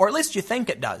benefits you, or at least you think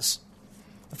it does.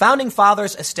 The Founding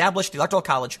Fathers established the Electoral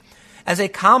College as a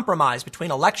compromise between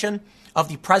election of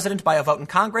the president by a vote in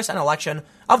Congress and election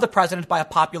of the president by a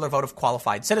popular vote of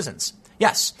qualified citizens.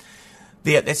 Yes,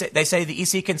 they say the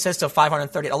EC consists of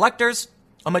 530 electors.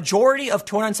 A majority of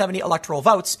 270 electoral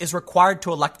votes is required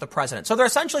to elect the president. So they're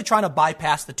essentially trying to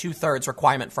bypass the 2/3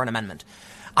 requirement for an amendment.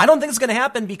 I don't think it's going to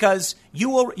happen because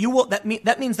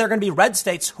that means there are going to be red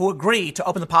states who agree to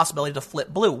open the possibility to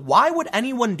flip blue. Why would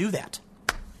anyone do that?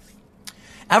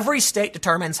 Every state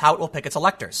determines how it will pick its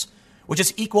electors, which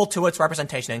is equal to its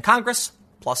representation in Congress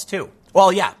plus 2.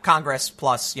 Well, yeah, Congress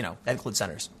plus, that includes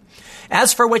senators.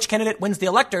 As for which candidate wins the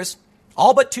electors,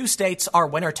 all but 2 states are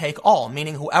winner take all,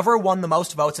 meaning whoever won the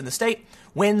most votes in the state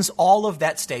wins all of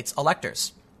that state's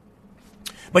electors.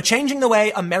 But changing the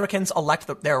way Americans elect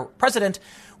their president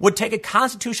would take a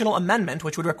constitutional amendment,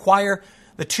 which would require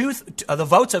the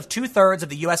votes of 2/3 of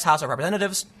the U.S. House of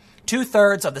Representatives,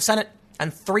 2/3 of the Senate,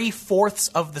 and 3/4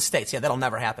 of the states. Yeah, that'll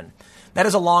never happen. That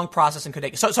is a long process and could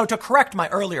take. So to correct my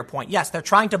earlier point, yes, they're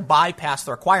trying to bypass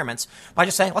the requirements by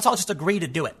just saying, let's all just agree to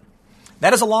do it.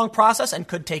 That is a long process and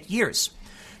could take years.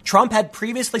 Trump had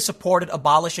previously supported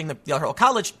abolishing the Electoral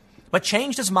College, but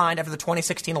changed his mind after the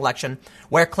 2016 election,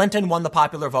 where Clinton won the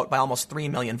popular vote by almost 3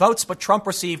 million votes, but Trump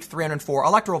received 304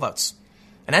 electoral votes.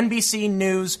 An NBC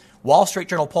News Wall Street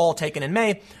Journal poll taken in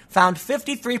May found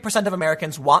 53% of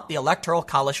Americans want the Electoral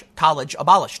College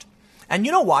abolished. And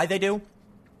you know why they do?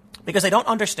 Because they don't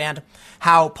understand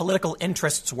how political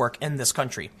interests work in this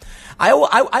country.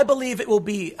 I believe it will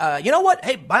be, you know what?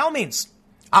 Hey, by all means,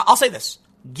 I'll say this.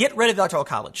 Get rid of the Electoral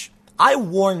College. I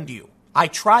warned you. I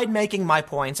tried making my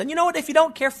points. And you know what? If you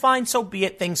don't care, fine, so be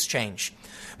it. Things change.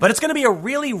 But it's going to be a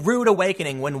really rude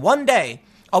awakening when one day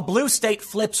a blue state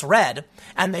flips red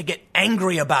and they get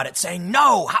angry about it, saying,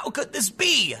 no, how could this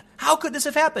be? How could this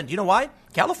have happened? You know why?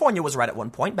 California was red at one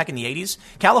point back in the 80s.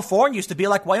 California used to be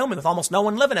like Wyoming with almost no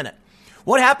one living in it.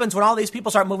 What happens when all these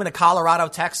people start moving to Colorado,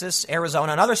 Texas,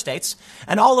 Arizona, and other states,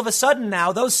 and all of a sudden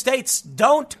now those states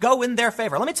don't go in their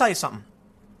favor? Let me tell you something.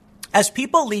 As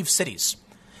people leave cities,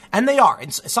 and they are,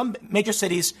 in some major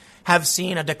cities have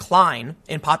seen a decline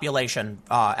in population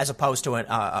as opposed to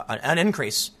an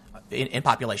increase in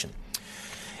population.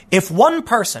 If one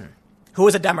person who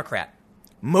is a Democrat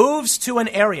moves to an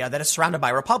area that is surrounded by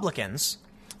Republicans,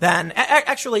 then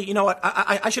actually, you know what?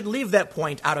 I should leave that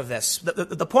point out of this.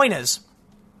 The point is,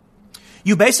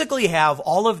 you basically have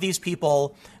all of these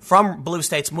people from blue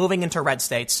states moving into red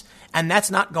states, and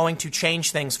that's not going to change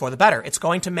things for the better. It's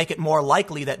going to make it more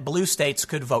likely that blue states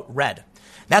could vote red.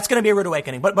 That's going to be a rude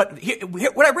awakening. But here,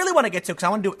 what I really want to get to, because I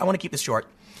want to keep this short,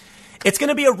 it's going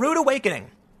to be a rude awakening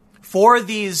for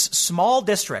these small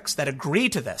districts that agree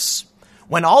to this,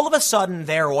 when all of a sudden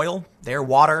their oil, their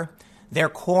water, their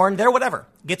corn, their whatever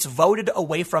gets voted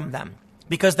away from them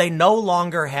because they no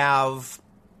longer have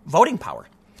voting power.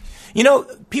 You know,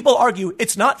 people argue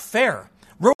it's not fair.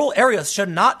 Rural areas should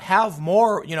not have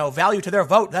more, value to their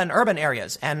vote than urban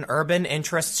areas, and urban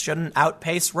interests shouldn't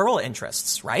outpace rural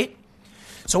interests, right?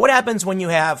 So what happens when you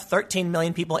have 13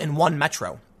 million people in one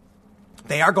metro?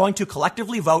 They are going to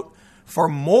collectively vote for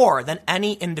more than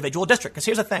any individual district. Because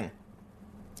here's the thing.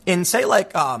 In, say,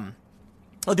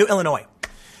 we'll do Illinois.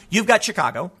 You've got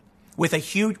Chicago with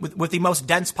with the most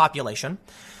dense population,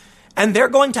 and they're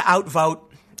going to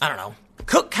outvote,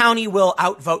 Cook County will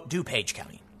outvote DuPage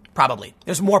County. Probably.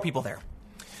 There's more people there.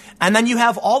 And then you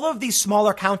have all of these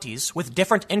smaller counties with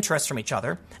different interests from each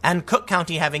other, and Cook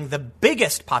County having the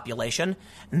biggest population,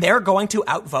 and they're going to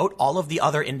outvote all of the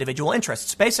other individual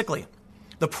interests, basically.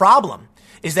 The problem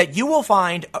is that you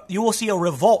will see a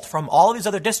revolt from all of these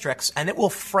other districts, and it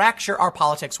will fracture our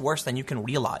politics worse than you can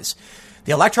realize.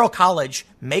 The Electoral College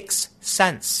makes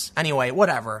sense. Anyway,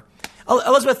 whatever.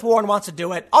 Elizabeth Warren wants to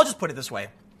do it. I'll just put it this way.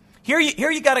 Here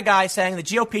you got a guy saying the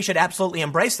GOP should absolutely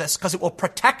embrace this because it will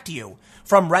protect you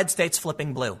from red states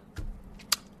flipping blue.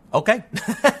 Okay,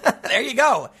 there you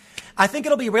go. I think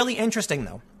it'll be really interesting,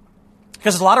 though,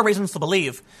 because there's a lot of reasons to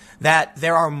believe that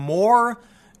there are more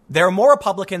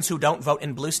Republicans who don't vote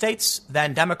in blue states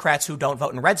than Democrats who don't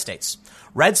vote in red states.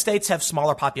 Red states have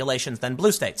smaller populations than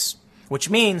blue states, which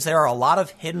means there are a lot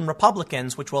of hidden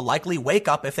Republicans which will likely wake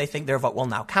up if they think their vote will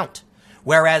now count.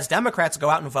 Whereas Democrats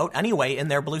go out and vote anyway in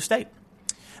their blue state.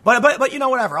 But you know,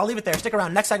 whatever. I'll leave it there. Stick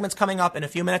around. Next segment's coming up in a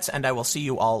few minutes, and I will see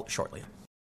you all shortly.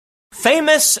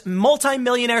 Famous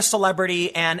multimillionaire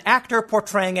celebrity and actor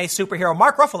portraying a superhero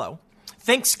Mark Ruffalo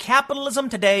thinks capitalism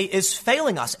today is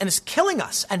failing us and is killing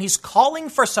us, and he's calling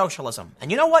for socialism.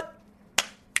 And you know what?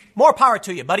 More power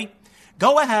to you, buddy.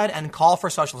 Go ahead and call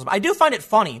for socialism. I do find it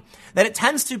funny that it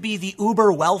tends to be the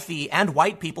uber wealthy and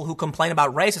white people who complain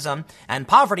about racism and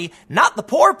poverty, not the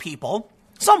poor people.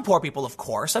 Some poor people, of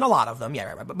course, and a lot of them.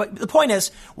 Yeah, right. But the point is,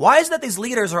 why is it that these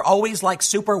leaders are always like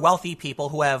super wealthy people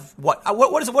who have what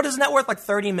is net worth, like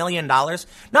 $30 million?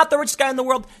 Not the richest guy in the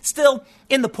world, still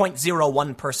in the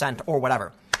 0.01% or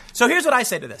whatever. So here's what I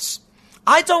say to this.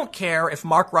 I don't care if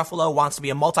Mark Ruffalo wants to be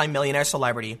a multimillionaire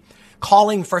celebrity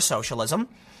calling for socialism.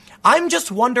 I'm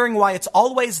just wondering why it's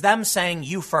always them saying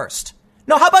you first.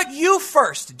 No, how about you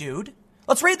first, dude?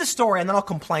 Let's read the story and then I'll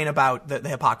complain about the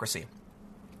hypocrisy.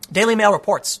 Daily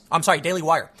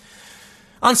Wire.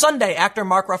 On Sunday, actor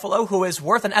Mark Ruffalo, who is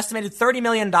worth an estimated $30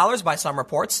 million by some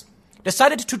reports,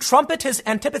 decided to trumpet his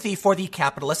antipathy for the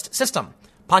capitalist system.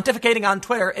 Pontificating on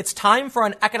Twitter, it's time for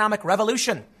an economic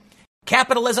revolution.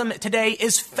 Capitalism today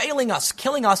is failing us,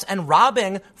 killing us, and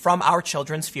robbing from our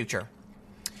children's future.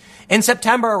 In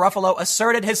September, Ruffalo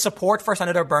asserted his support for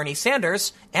Senator Bernie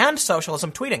Sanders and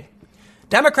socialism, tweeting,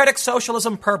 "Democratic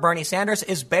socialism per Bernie Sanders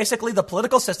is basically the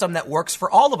political system that works for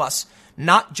all of us,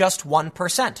 not just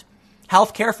 1%.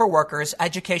 Healthcare for workers,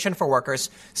 education for workers,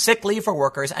 sick leave for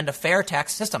workers, and a fair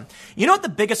tax system." You know what the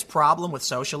biggest problem with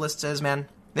socialists is, man?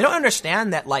 They don't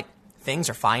understand that, things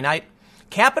are finite.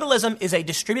 Capitalism is a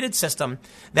distributed system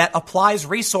that applies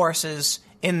resources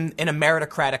in a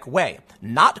meritocratic way.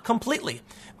 Not completely.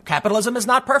 Capitalism is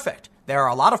not perfect. There are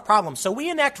a lot of problems. So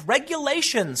we enact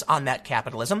regulations on that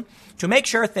capitalism to make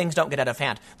sure things don't get out of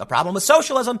hand. The problem with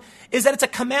socialism is that it's a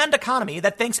command economy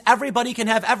that thinks everybody can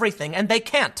have everything, and they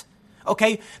can't.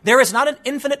 Okay? There is not an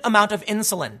infinite amount of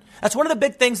insulin. That's one of the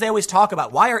big things they always talk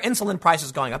about. Why are insulin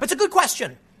prices going up? It's a good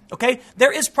question. Okay?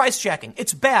 There is price checking.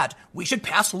 It's bad. We should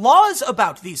pass laws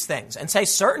about these things and say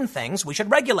certain things we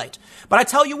should regulate. But I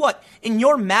tell you what, in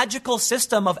your magical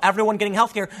system of everyone getting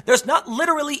healthcare, there's not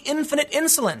literally infinite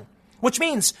insulin, which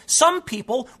means some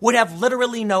people would have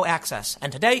literally no access.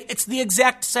 And today, it's the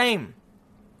exact same.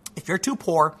 If you're too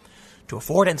poor to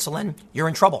afford insulin, you're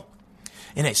in trouble.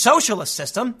 In a socialist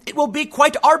system, it will be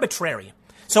quite arbitrary.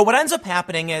 So what ends up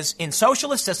happening is in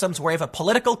socialist systems where you have a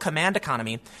political command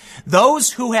economy,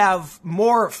 those who have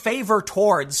more favor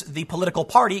towards the political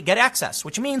party get access,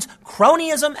 which means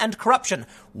cronyism and corruption.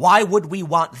 Why would we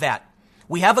want that?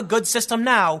 We have a good system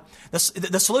now.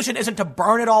 The solution isn't to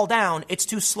burn it all down. It's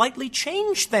to slightly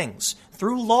change things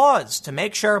through laws to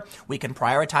make sure we can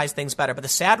prioritize things better. But the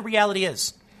sad reality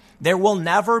is there will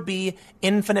never be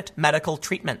infinite medical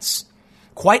treatments.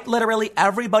 Quite literally,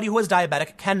 everybody who is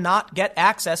diabetic cannot get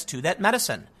access to that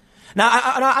medicine. Now,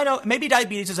 I know maybe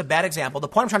diabetes is a bad example. The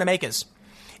point I'm trying to make is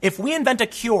if we invent a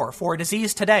cure for a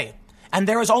disease today and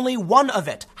there is only one of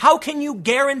it, how can you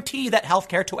guarantee that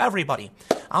healthcare to everybody?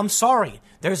 I'm sorry.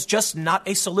 There's just not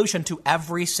a solution to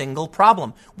every single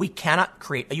problem. We cannot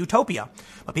create a utopia.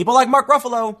 But people like Mark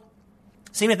Ruffalo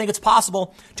seem to think it's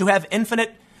possible to have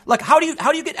infinite. How do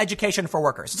you get education for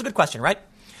workers? It's a good question, right?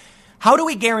 How do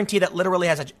we guarantee that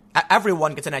literally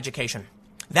everyone gets an education?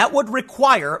 That would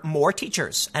require more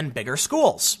teachers and bigger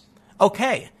schools.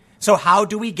 Okay, so how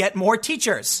do we get more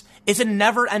teachers? It's a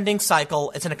never-ending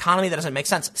cycle. It's an economy that doesn't make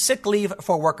sense. Sick leave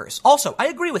for workers. Also, I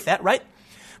agree with that, right?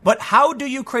 But how do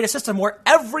you create a system where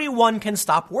everyone can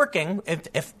stop working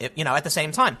if at the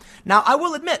same time? Now, I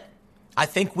will admit, I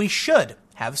think we should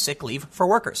have sick leave for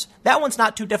workers. That one's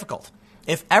not too difficult.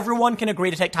 If everyone can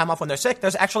agree to take time off when they're sick,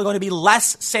 there's actually going to be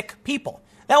less sick people.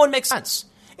 That one makes sense.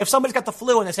 If somebody's got the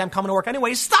flu and they say, I'm coming to work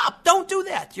anyway, stop. Don't do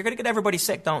that. You're going to get everybody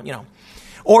sick.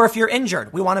 Or if you're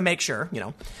injured, we want to make sure,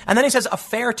 And then he says a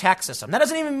fair tax system. That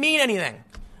doesn't even mean anything.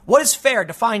 What is fair?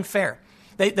 Define fair.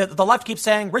 The left keeps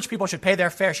saying rich people should pay their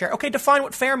fair share. Okay, define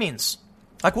what fair means.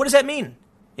 Like, what does that mean?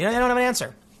 They don't have an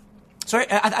answer. So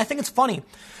I think it's funny.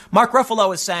 Mark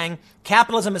Ruffalo is saying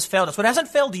capitalism has failed us, but it hasn't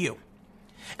failed you.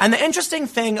 And the interesting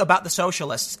thing about the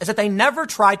socialists is that they never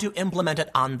try to implement it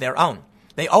on their own.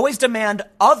 They always demand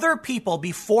other people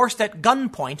be forced at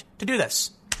gunpoint to do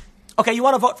this. Okay, you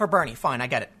want to vote for Bernie. Fine, I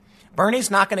get it.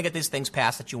 Bernie's not going to get these things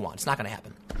passed that you want. It's not going to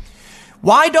happen.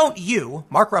 Why don't you,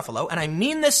 Mark Ruffalo, and I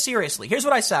mean this seriously, here's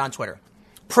what I said on Twitter.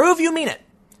 Prove you mean it.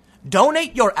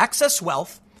 Donate your excess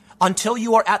wealth until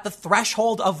you are at the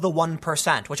threshold of the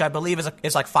 1%, which I believe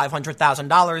is like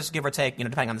 $500,000, give or take,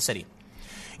 depending on the city.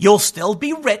 You'll still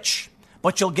be rich,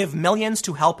 but you'll give millions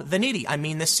to help the needy. I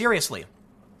mean this seriously.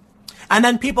 And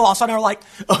then people all of a sudden are like,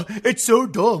 it's so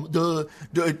dumb.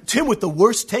 Tim with the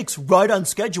worst takes right on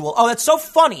schedule. Oh, that's so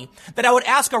funny that I would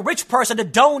ask a rich person to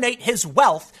donate his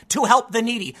wealth to help the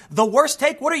needy. The worst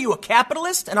take? What are you, a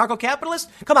capitalist? Anarcho-capitalist?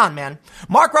 Come on, man.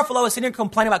 Mark Ruffalo is sitting here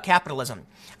complaining about capitalism.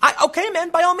 Okay, man,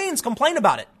 by all means, complain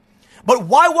about it. But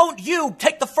why won't you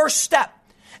take the first step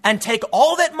and take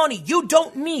all that money you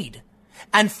don't need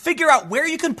and figure out where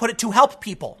you can put it to help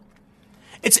people?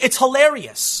 It's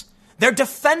hilarious. They're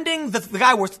defending the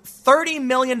guy worth $30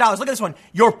 million. Look at this one.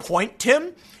 Your point,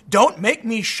 Tim? Don't make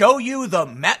me show you the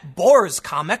Matt Boers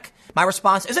comic. My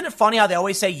response, isn't it funny how they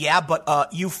always say, yeah,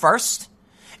 but you first?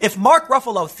 If Mark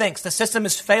Ruffalo thinks the system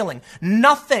is failing,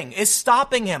 nothing is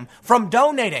stopping him from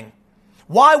donating.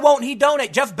 Why won't he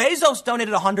donate? Jeff Bezos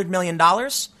donated $100 million.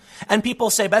 And people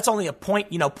say that's only a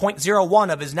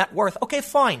 0.01 of his net worth. Okay,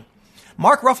 fine.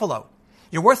 Mark Ruffalo,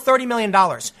 you're worth $30 million.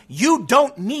 You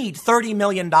don't need $30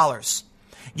 million.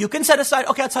 You can set aside,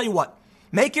 okay, I'll tell you what.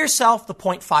 Make yourself the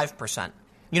 0.5%.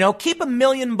 Keep $1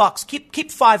 million.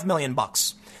 Keep $5 million.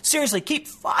 Seriously, keep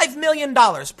 $5 million.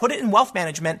 Put it in wealth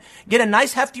management. Get a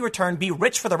nice hefty return. Be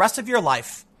rich for the rest of your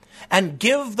life. And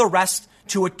give the rest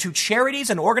to charities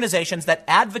and organizations that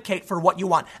advocate for what you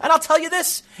want. And I'll tell you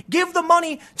this. Give the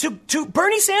money to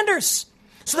Bernie Sanders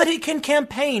so that he can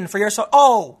campaign for your...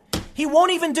 Oh, he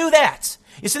won't even do that.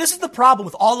 You see, this is the problem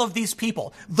with all of these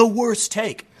people. The worst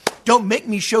take. Don't make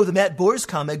me show the Matt Boers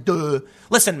comic. Duh.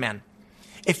 Listen, man,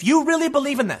 if you really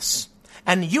believe in this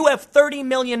and you have $30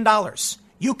 million,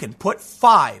 you can put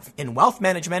 5 in wealth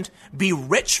management, be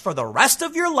rich for the rest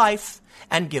of your life,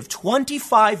 and give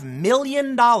 $25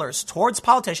 million towards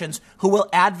politicians who will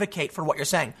advocate for what you're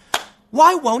saying.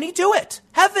 Why won't he do it?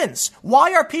 Heavens,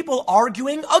 why are people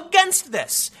arguing against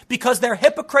this? Because they're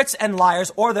hypocrites and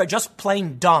liars, or they're just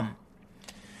plain dumb.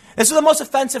 This is the most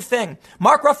offensive thing.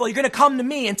 Mark Ruffalo, you're going to come to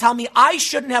me and tell me I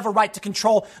shouldn't have a right to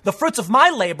control the fruits of my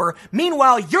labor.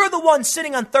 Meanwhile, you're the one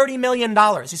sitting on $30 million.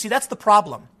 You see, that's the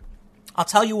problem. I'll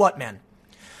tell you what, man.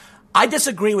 I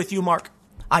disagree with you, Mark.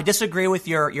 I disagree with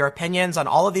your opinions on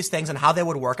all of these things and how they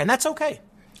would work, and that's okay.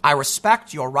 I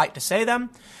respect your right to say them.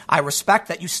 I respect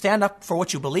that you stand up for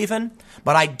what you believe in,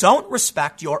 but I don't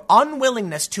respect your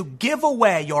unwillingness to give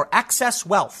away your excess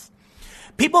wealth.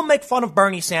 People make fun of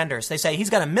Bernie Sanders. They say he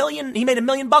made $1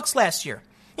 million last year.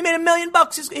 He made $1 million.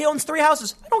 He owns 3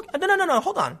 houses. No,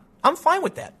 hold on. I'm fine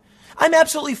with that. I'm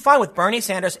absolutely fine with Bernie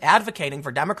Sanders advocating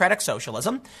for democratic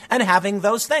socialism and having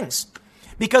those things.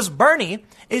 Because Bernie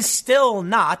is still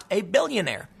not a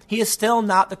billionaire. He is still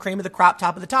not the cream of the crop,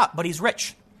 top of the top, but he's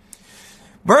rich.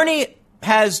 Bernie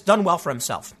has done well for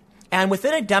himself. And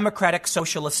within a democratic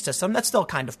socialist system, that's still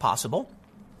kind of possible.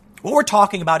 What we're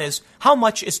talking about is how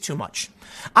much is too much.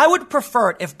 I would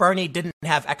prefer it if Bernie didn't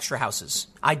have extra houses.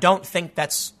 I don't think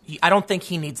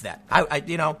he needs that.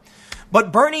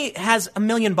 But Bernie has $1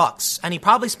 million, and he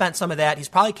probably spent some of that. He's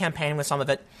probably campaigning with some of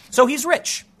it. So he's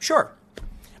rich. Sure.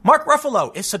 Mark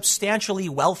Ruffalo is substantially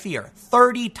wealthier,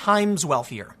 30 times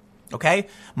wealthier. Okay?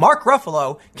 Mark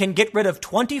Ruffalo can get rid of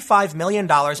 $25 million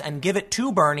and give it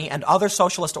to Bernie and other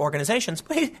socialist organizations,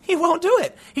 but he won't do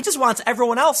it. He just wants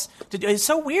everyone else to do it. It's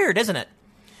so weird, isn't it?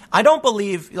 I don't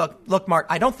believe, look, Mark,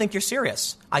 I don't think you're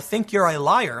serious. I think you're a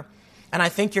liar, and I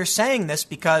think you're saying this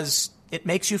because it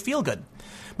makes you feel good.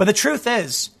 But the truth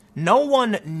is, no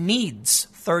one needs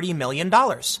 $30 million.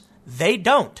 They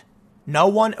don't. No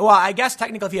one, well, I guess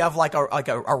technically if you have like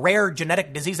a rare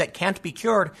genetic disease that can't be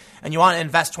cured and you want to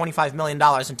invest $25 million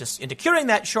into curing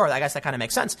that, sure, I guess that kind of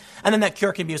makes sense. And then that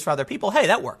cure can be used for other people. Hey,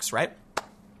 that works, right?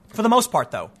 For the most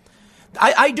part, though,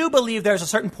 I do believe there's a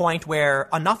certain point where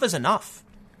enough is enough.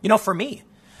 For me,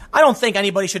 I don't think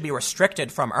anybody should be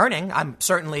restricted from earning. I'm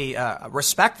certainly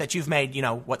respect that you've made,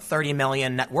 30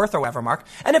 million net worth or whatever, Mark.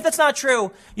 And if that's not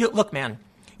true, look, man,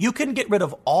 you can get rid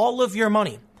of all of your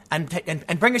money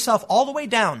and bring yourself all the way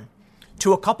down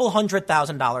to a couple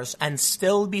 $100,000 and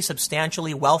still be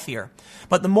substantially wealthier.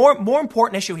 But the more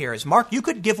important issue here is, Mark, you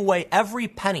could give away every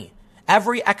penny,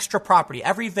 every extra property,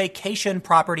 every vacation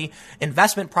property,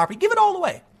 investment property, give it all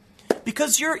away.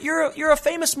 Because you're a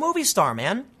famous movie star,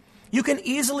 man. You can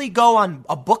easily go on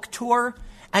a book tour,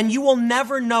 and you will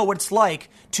never know what it's like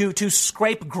to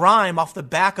scrape grime off the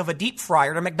back of a deep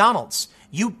fryer at McDonald's.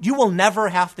 You will never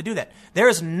have to do that. There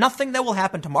is nothing that will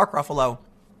happen to Mark Ruffalo.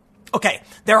 Okay,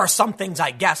 there are some things,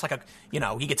 I guess, like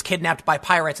he gets kidnapped by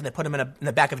pirates and they put him in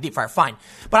the back of a deep fryer. Fine.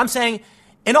 But I'm saying,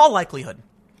 in all likelihood,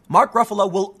 Mark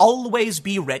Ruffalo will always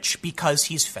be rich because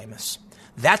he's famous.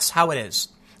 That's how it is.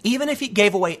 Even if he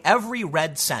gave away every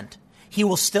red cent, he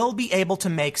will still be able to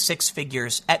make six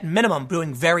figures at minimum,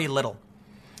 doing very little.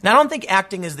 Now, I don't think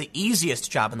acting is the easiest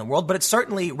job in the world, but it's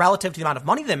certainly relative to the amount of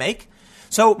money they make.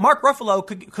 So Mark Ruffalo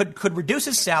could reduce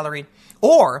his salary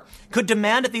or could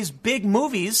demand at these big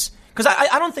movies, because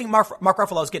I don't think Mark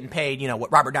Ruffalo is getting paid,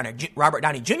 what Robert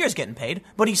Downey Jr. is getting paid,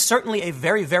 but he's certainly a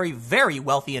very, very, very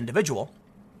wealthy individual.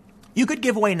 You could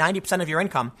give away 90% of your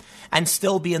income and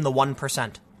still be in the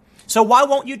 1%. So why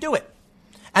won't you do it?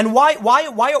 And why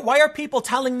are people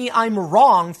telling me I'm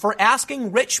wrong for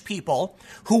asking rich people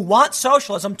who want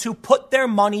socialism to put their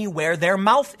money where their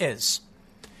mouth is?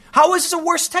 How is this a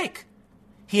worse take?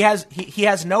 He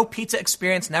has no pizza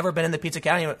experience, never been in the pizza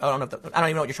category. I don't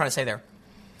even know what you're trying to say there.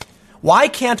 Why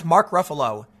can't Mark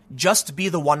Ruffalo just be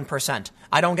the 1%?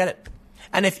 I don't get it.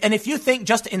 And if you think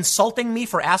just insulting me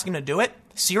for asking to do it,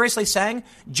 seriously saying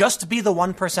just be the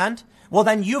 1%, well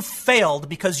then you've failed,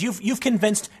 because you've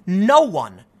convinced no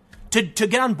one to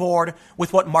get on board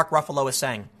with what Mark Ruffalo is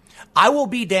saying. I will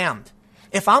be damned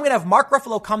if I'm going to have Mark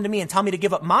Ruffalo come to me and tell me to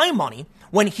give up my money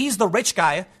when he's the rich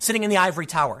guy sitting in the ivory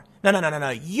tower. No.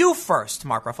 You first,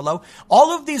 Mark Ruffalo.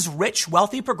 All of these rich,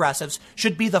 wealthy progressives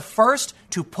should be the first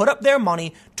to put up their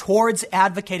money towards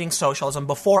advocating socialism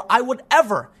before I would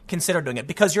ever consider doing it,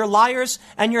 because you're liars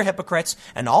and you're hypocrites,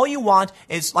 and all you want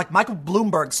is, like Michael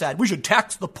Bloomberg said, we should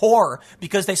tax the poor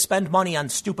because they spend money on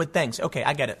stupid things. Okay,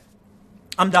 I get it.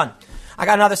 I'm done. I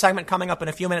got another segment coming up in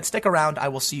a few minutes. Stick around. I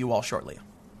will see you all shortly.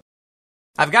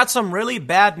 I've got some really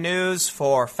bad news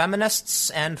for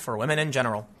feminists and for women in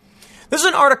general. This is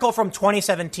an article from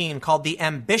 2017 called The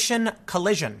Ambition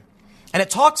Collision. And it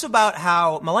talks about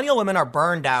how millennial women are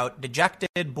burned out,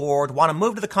 dejected, bored, want to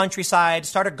move to the countryside,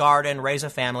 start a garden, raise a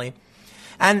family.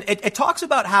 And it talks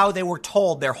about how they were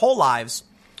told their whole lives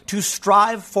to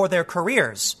strive for their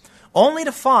careers, only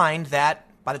to find that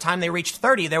by the time they reached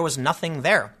 30, there was nothing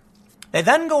there. They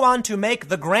then go on to make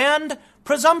the grand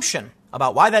presumption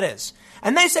about why that is.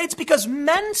 And they say it's because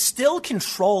men still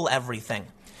control everything.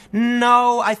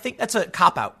 No, I think that's a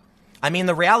cop-out. I mean,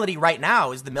 the reality right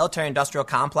now is the military-industrial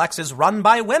complex is run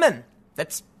by women.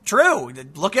 That's true.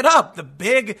 Look it up. The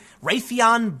big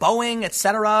Raytheon, Boeing,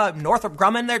 etc., Northrop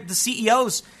Grumman, they're the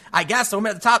CEOs. I guess the women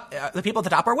at the top, the people at the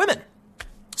top are women.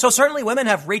 So certainly women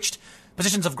have reached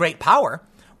positions of great power.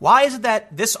 Why is it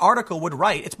that this article would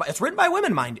write? It's written by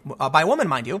women, by a woman,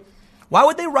 mind you. Why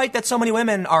would they write that so many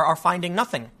women are finding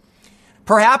nothing?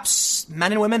 Perhaps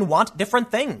men and women want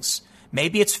different things.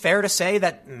 Maybe it's fair to say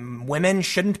that women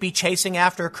shouldn't be chasing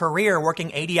after a career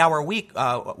working 80-hour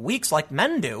weeks like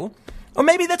men do. Or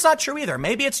maybe that's not true either.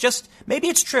 Maybe it's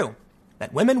true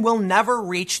that women will never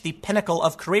reach the pinnacle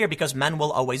of career because men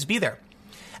will always be there.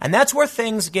 And that's where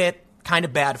things get kind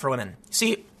of bad for women.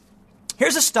 See,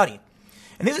 here's a study.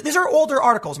 And these are older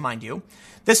articles, mind you.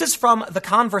 This is from The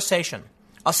Conversation.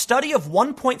 A study of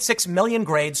 1.6 million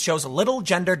grades shows little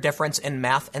gender difference in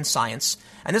math and science.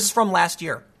 And this is from last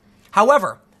year.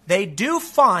 However, they do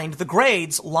find the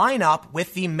grades line up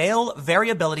with the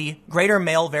greater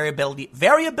male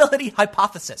variability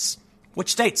hypothesis,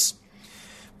 which states,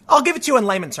 I'll give it to you in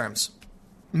layman terms.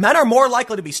 Men are more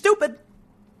likely to be stupid,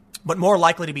 but more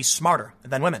likely to be smarter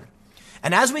than women.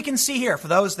 And as we can see here, for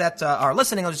those that are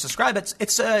listening, I'll just describe it.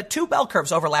 It's two bell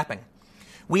curves overlapping.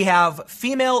 We have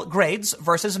female grades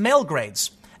versus male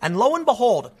grades. And lo and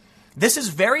behold, this is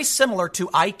very similar to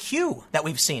IQ that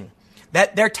we've seen.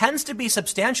 That there tends to be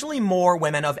substantially more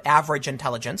women of average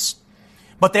intelligence,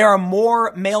 but there are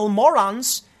more male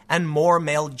morons and more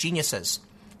male geniuses.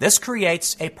 This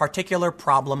creates a particular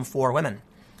problem for women.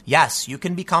 Yes, you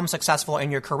can become successful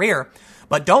in your career,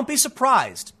 but don't be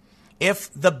surprised if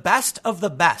the best of the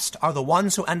best are the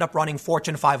ones who end up running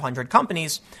Fortune 500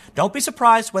 companies. Don't be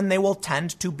surprised when they will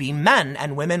tend to be men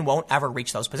and women won't ever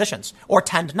reach those positions, or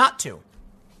tend not to.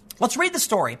 Let's read the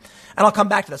story, and I'll come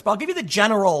back to this, but I'll give you the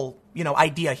general,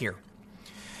 idea here.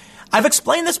 I've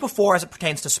explained this before as it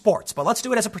pertains to sports, but let's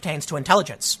do it as it pertains to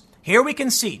intelligence. Here we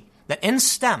can see that in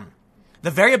STEM,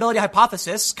 The variability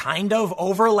hypothesis kind of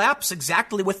overlaps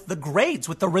exactly with the grades,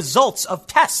 with the results of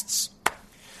tests.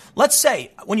 Let's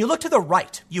say, when you look to the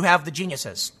right, you have the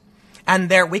geniuses. And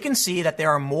there we can see that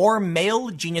there are more male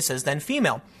geniuses than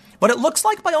female. But it looks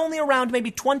like by only around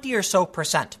maybe 20 or so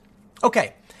 %.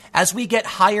 Okay, as we get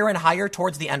higher and higher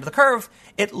towards the end of the curve,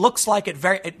 it looks like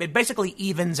it basically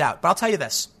evens out. But I'll tell you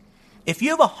this. If you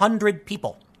have 100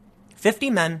 people, 50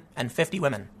 men and 50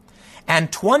 women,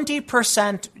 and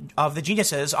 20% of the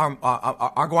geniuses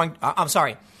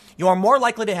you are more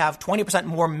likely to have 20%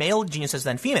 more male geniuses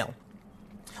than female.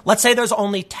 Let's say there's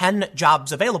only 10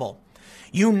 jobs available.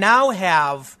 You now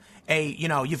have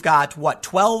you've got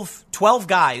 12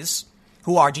 guys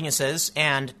who are geniuses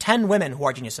and 10 women who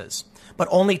are geniuses, but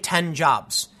only 10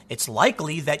 jobs. It's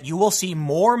likely that you will see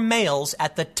more males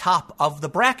at the top of the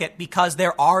bracket because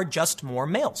there are just more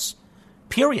males.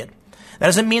 Period. That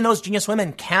doesn't mean those genius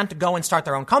women can't go and start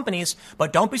their own companies,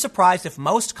 but don't be surprised if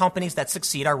most companies that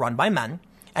succeed are run by men,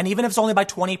 and even if it's only by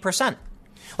 20%.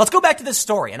 Let's go back to this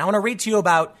story, and I want to read to you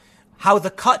about how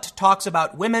The Cut talks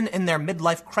about women in their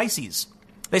midlife crises.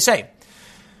 They say,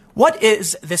 what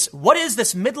is this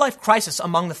midlife crisis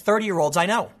among the 30-year-olds I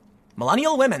know?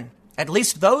 Millennial women, at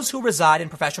least those who reside in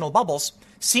professional bubbles,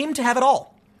 seem to have it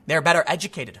all. They are better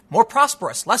educated, more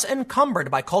prosperous, less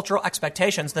encumbered by cultural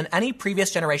expectations than any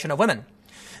previous generation of women.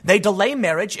 They delay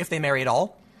marriage if they marry at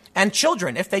all, and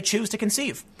children if they choose to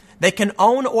conceive. They can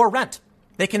own or rent.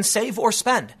 They can save or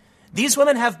spend. These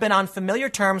women have been on familiar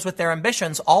terms with their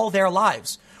ambitions all their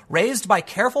lives, raised by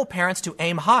careful parents to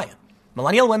aim high.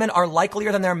 Millennial women are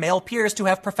likelier than their male peers to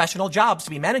have professional jobs,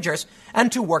 to be managers,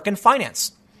 and to work in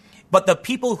finance. But the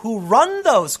people who run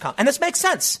those and this makes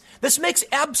sense. This makes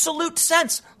absolute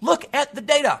sense. Look at the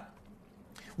data.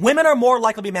 Women are more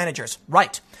likely to be managers,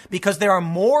 right? Because there are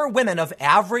more women of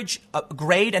average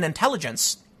grade and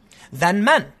intelligence than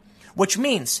men, which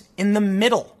means in the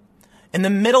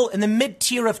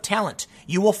mid-tier of talent,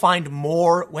 you will find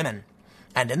more women.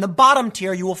 And in the bottom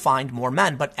tier, you will find more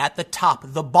men. But at the top,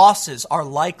 the bosses are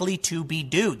likely to be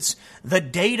dudes. The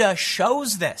data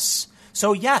shows this.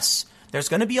 So yes, there's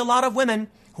going to be a lot of women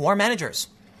who are managers.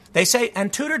 They say,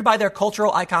 and tutored by their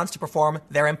cultural icons to perform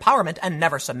their empowerment and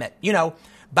never submit.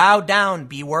 Bow down,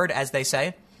 B-word, as they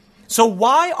say. So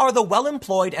why are the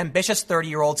well-employed, ambitious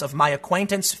 30-year-olds of my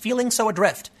acquaintance feeling so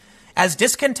adrift? As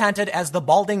discontented as the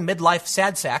balding midlife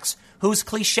sad sacks whose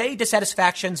cliche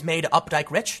dissatisfactions made Updike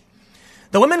rich?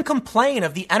 The women complain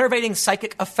of the enervating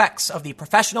psychic effects of the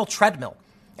professional treadmill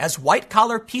as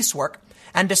white-collar piecework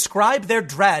and describe their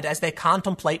dread as they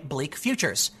contemplate bleak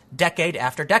futures, decade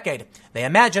after decade. They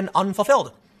imagine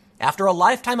unfulfilled. After a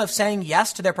lifetime of saying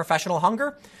yes to their professional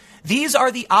hunger, these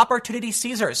are the opportunity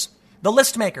seizers, the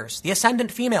list makers, the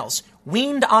ascendant females,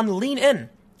 weaned on lean in.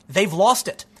 They've lost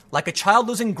it, like a child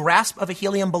losing grasp of a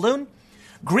helium balloon.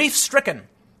 Grief-stricken,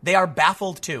 they are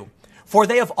baffled too, for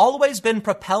they have always been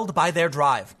propelled by their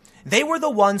drive. They were the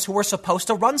ones who were supposed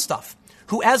to run stuff,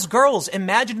 who as girls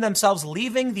imagined themselves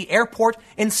leaving the airport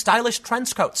in stylish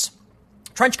trench coats,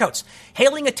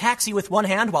 hailing a taxi with one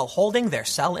hand while holding their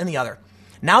cell in the other.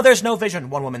 Now there's no vision,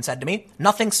 one woman said to me.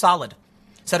 Nothing solid.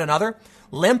 Said another,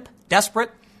 limp,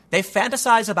 desperate. They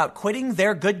fantasize about quitting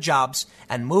their good jobs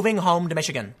and moving home to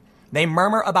Michigan. They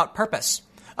murmur about purpose,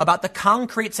 about the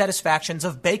concrete satisfactions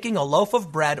of baking a loaf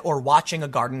of bread or watching a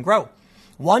garden grow.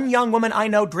 One young woman I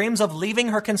know dreams of leaving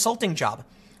her consulting job,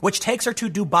 which takes her to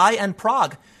Dubai and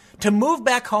Prague, to move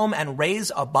back home and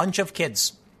raise a bunch of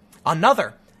kids.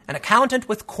 Another, an accountant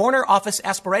with corner office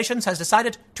aspirations, has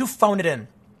decided to phone it in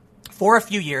for a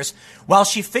few years while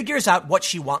she figures out what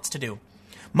she wants to do.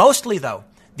 Mostly, though,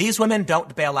 these women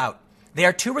don't bail out. They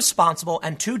are too responsible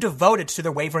and too devoted to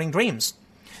their wavering dreams.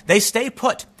 They stay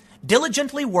put,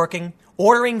 diligently working,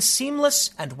 ordering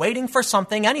seamless and waiting for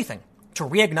anything, to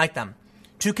reignite them,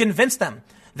 to convince them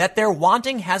that their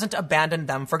wanting hasn't abandoned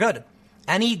them for good.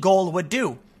 Any goal would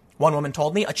do. One woman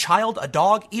told me, a child, a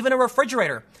dog, even a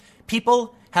refrigerator.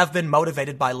 People have been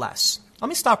motivated by less. Let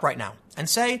me stop right now and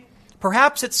say,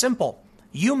 perhaps it's simple.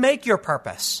 You make your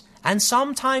purpose, and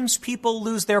sometimes people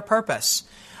lose their purpose.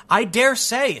 I dare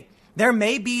say there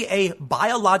may be a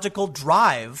biological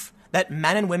drive that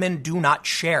men and women do not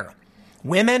share.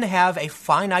 Women have a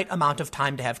finite amount of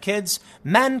time to have kids.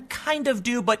 Men kind of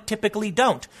do, but typically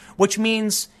don't, which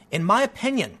means, in my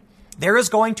opinion, there is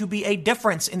going to be a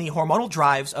difference in the hormonal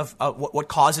drives of what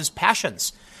causes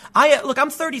passions. I'm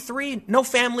 33, no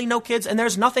family, no kids, and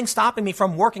there's nothing stopping me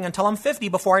from working until I'm 50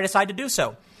 before I decide to do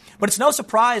so. But it's no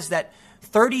surprise that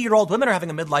 30-year-old women are having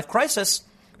a midlife crisis.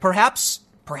 Perhaps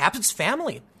it's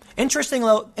family.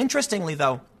 Interestingly,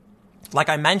 though, like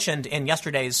I mentioned in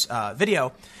yesterday's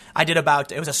video,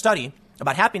 it was a study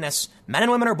about happiness, men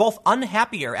and women are both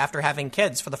unhappier after having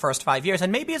kids for the first 5 years.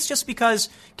 And maybe it's just because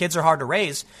kids are hard to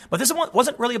raise. But this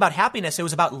wasn't really about happiness. It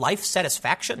was about life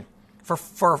satisfaction.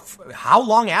 For how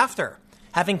long after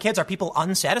having kids are people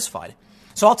unsatisfied?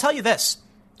 So I'll tell you this.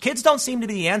 Kids don't seem to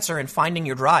be the answer in finding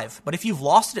your drive. But if you've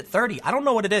lost it at 30, I don't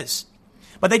know what it is.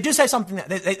 But they do say something.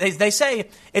 They say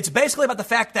it's basically about the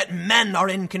fact that men are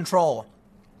in control.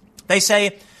 They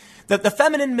say that the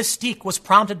feminine mystique was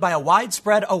prompted by a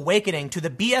widespread awakening to the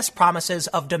BS promises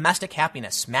of domestic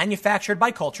happiness manufactured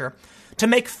by culture to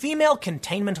make female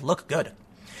containment look good.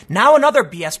 Now another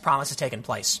BS promise has taken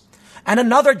place, and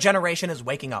another generation is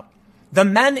waking up. The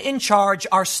men in charge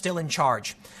are still in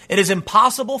charge. It is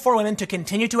impossible for women to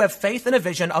continue to have faith in a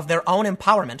vision of their own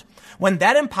empowerment when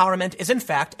that empowerment is in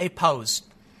fact a pose.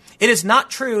 It is not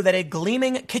true that a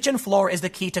gleaming kitchen floor is the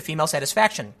key to female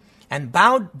satisfaction. And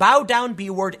bow down B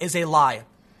word is a lie.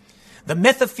 The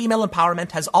myth of female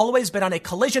empowerment has always been on a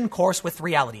collision course with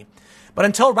reality. But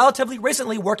until relatively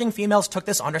recently, working females took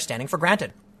this understanding for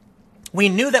granted. We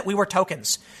knew that we were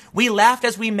tokens. We laughed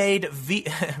as we made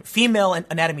female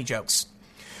anatomy jokes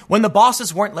when the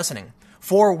bosses weren't listening,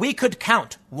 for we could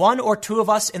count 1 or 2 of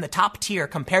us in the top tier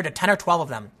compared to 10 or 12 of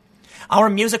them. Our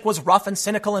music was rough and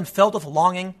cynical and filled with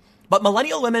longing, but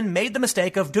millennial women made the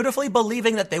mistake of dutifully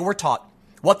believing that they were taught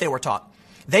what they were taught.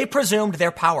 They presumed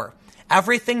their power.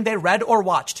 Everything they read or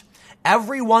watched,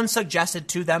 everyone suggested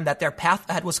to them that their path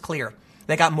ahead was clear.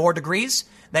 They got more degrees.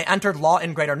 They entered law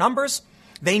in greater numbers.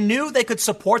 They knew they could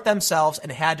support themselves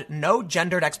and had no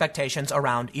gendered expectations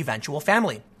around eventual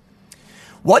family.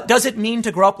 What does it mean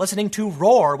to grow up listening to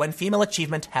Roar when female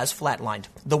achievement has flatlined?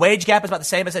 The wage gap is about the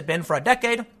same as it's been for a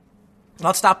decade.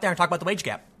 Let's stop there and talk about the wage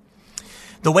gap.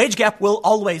 The wage gap will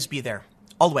always be there.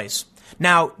 Always.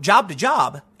 Now, job to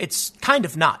job, it's kind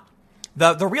of not.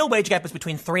 The real wage gap is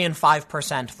between 3 and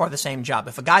 5% for the same job.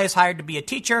 If a guy is hired to be a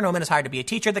teacher and a woman is hired to be a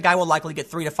teacher, the guy will likely get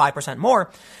 3 to 5% more.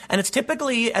 And it's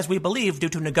typically, as we believe, due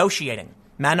to negotiating.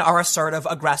 Men are assertive,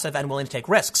 aggressive, and willing to take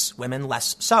risks. Women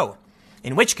less so.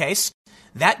 In which case,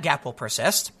 that gap will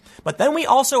persist. But then we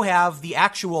also have the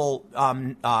actual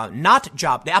not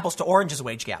job, the apples to oranges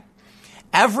wage gap.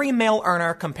 Every male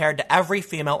earner compared to every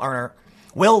female earner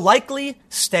will likely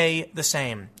stay the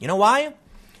same. You know why?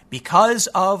 Because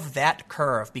of that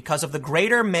curve, because of the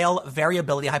greater male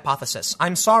variability hypothesis.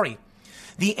 I'm sorry.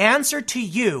 The answer to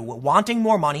you wanting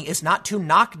more money is not to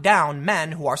knock down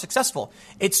men who are successful.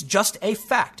 It's just a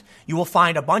fact. You will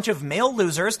find a bunch of male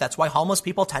losers. That's why homeless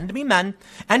people tend to be men.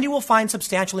 And you will find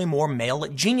substantially more male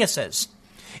geniuses.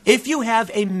 If you have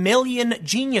 1 million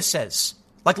geniuses,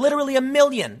 like literally 1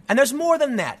 million, and there's more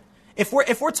than that,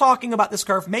 If we're talking about this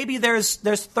curve, maybe there's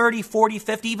 30, 40,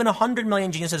 50, even 100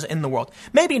 million geniuses in the world.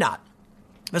 Maybe not.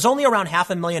 There's only around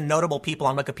 500,000 notable people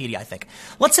on Wikipedia, I think.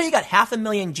 Let's say you got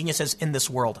 500,000 geniuses in this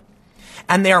world,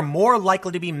 and they are more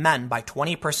likely to be men by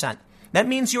 20%. That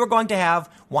means you are going to have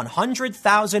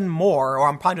 100,000 more, or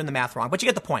I'm probably doing the math wrong, but you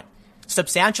get the point.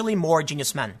 Substantially more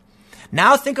genius men.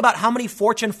 Now think about how many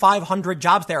Fortune 500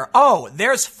 jobs there are. Oh,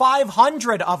 there's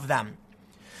 500 of them.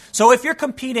 So if you're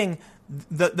competing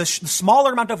the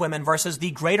smaller amount of women versus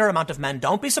the greater amount of men,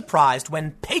 don't be surprised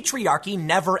when patriarchy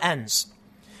never ends.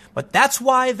 But that's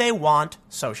why they want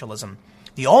socialism.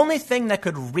 The only thing that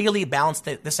could really balance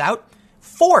this out,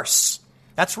 force.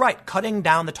 That's right, cutting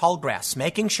down the tall grass,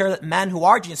 making sure that men who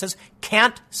are geniuses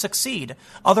can't succeed.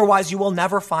 Otherwise, you will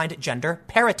never find gender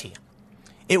parity.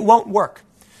 It won't work.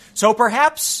 So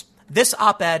perhaps this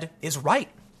op-ed is right.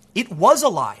 It was a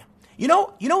lie. You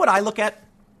know what I look at?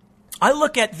 I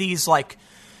look at these like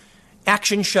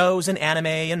action shows and anime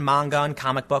and manga and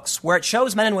comic books where it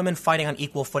shows men and women fighting on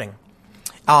equal footing.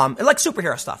 Like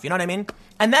superhero stuff, you know what I mean?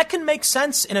 And that can make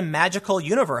sense in a magical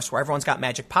universe where everyone's got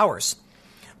magic powers.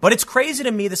 But it's crazy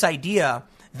to me, this idea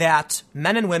that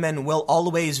men and women will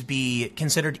always be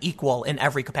considered equal in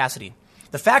every capacity.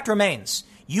 The fact remains,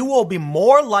 you will be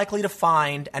more likely to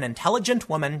find an intelligent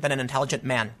woman than an intelligent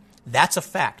man. That's a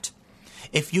fact.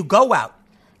 If you go out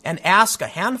and ask a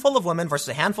handful of women versus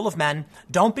a handful of men,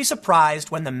 don't be surprised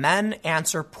when the men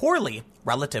answer poorly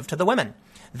relative to the women.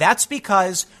 That's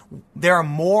because there are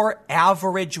more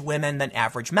average women than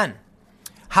average men.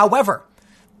 However,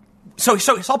 so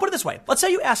I'll put it this way. Let's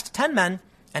say you asked 10 men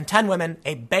and 10 women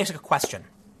a basic question.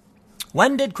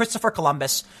 When did Christopher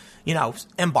Columbus,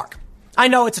 embark? I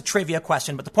know it's a trivia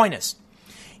question, but the point is,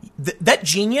 that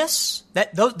genius,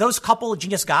 those couple of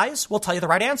genius guys will tell you the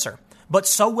right answer. But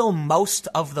so will most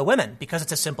of the women, because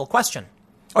it's a simple question,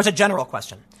 or it's a general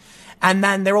question. And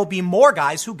then there will be more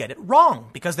guys who get it wrong,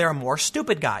 because there are more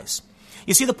stupid guys.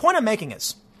 You see, the point I'm making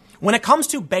is, when it comes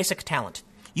to basic talent,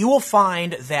 you will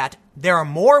find that there are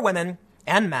more women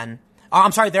and men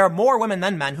there are more women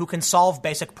than men who can solve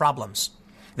basic problems.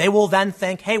 They will then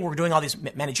think, hey, we're doing all these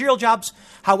managerial jobs.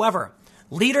 However,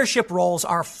 leadership roles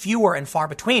are fewer and far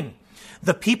between.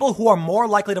 The people who are more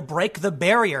likely to break the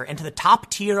barrier into the top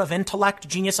tier of intellect,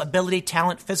 genius, ability,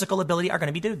 talent, physical ability are going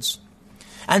to be dudes.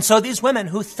 And so these women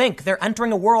who think they're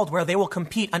entering a world where they will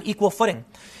compete on equal footing,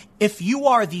 if you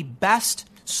are the best,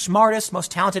 smartest, most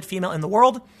talented female in the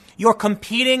world, you're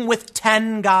competing with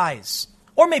 10 guys,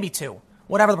 or maybe 2,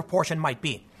 whatever the proportion might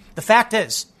be. The fact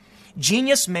is,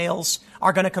 genius males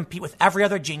are going to compete with every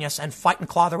other genius and fight and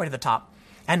claw their way to the top.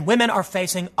 And women are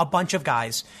facing a bunch of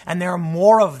guys, and there are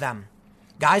more of them.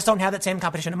 Guys don't have that same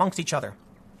competition amongst each other.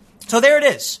 So there it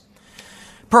is.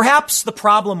 Perhaps the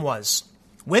problem was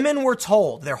women were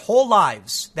told their whole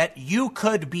lives that you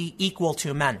could be equal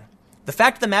to men. The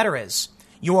fact of the matter is,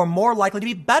 you are more likely to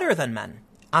be better than men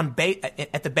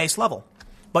at the base level.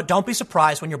 But don't be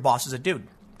surprised when your boss is a dude.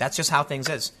 That's just how things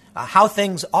is. How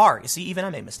things are. You see, even I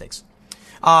made mistakes.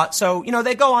 So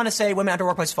they go on to say women enter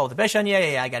workplace full of ambition.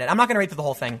 Yeah, I get it. I'm not going to read through the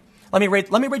whole thing. Let me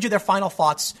read you their final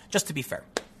thoughts, just to be fair.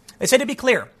 They say, to be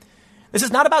clear, this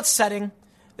is not about settling,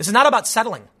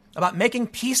 about making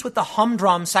peace with the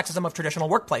humdrum sexism of traditional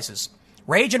workplaces.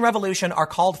 Rage and revolution are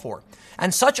called for,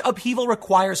 and such upheaval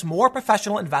requires more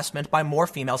professional investment by more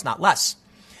females, not less.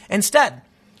 Instead,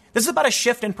 this is about a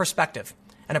shift in perspective,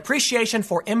 an appreciation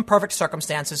for imperfect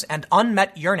circumstances and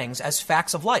unmet yearnings as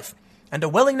facts of life, and a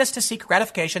willingness to seek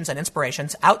gratifications and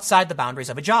inspirations outside the boundaries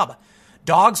of a job.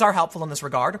 Dogs are helpful in this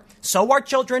regard. So are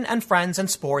children and friends and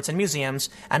sports and museums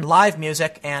and live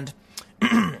music and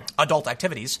adult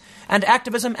activities and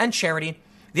activism and charity.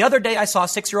 The other day I saw a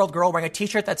 6-year-old girl wearing a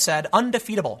t-shirt that said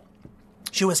undefeatable.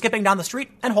 She was skipping down the street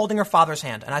and holding her father's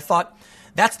hand. And I thought,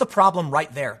 that's the problem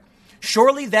right there.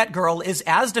 Surely that girl is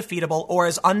as defeatable or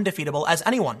as undefeatable as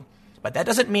anyone. But that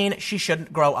doesn't mean she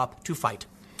shouldn't grow up to fight.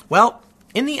 Well,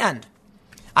 in the end,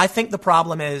 I think the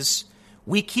problem is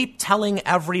we keep telling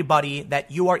everybody that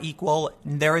you are equal.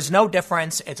 There is no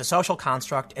difference. It's a social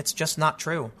construct. It's just not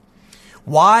true.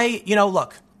 Why?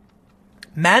 Look,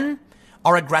 men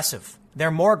are aggressive.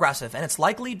 They're more aggressive, and it's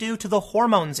likely due to the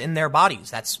hormones in their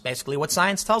bodies. That's basically what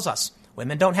science tells us.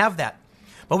 Women don't have that.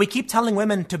 But we keep telling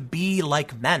women to be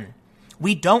like men.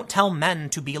 We don't tell men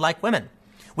to be like women.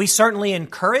 We certainly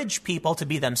encourage people to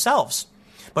be themselves.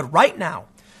 But right now,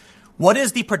 what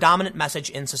is the predominant message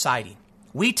in society?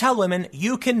 We tell women,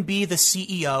 you can be the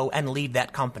CEO and lead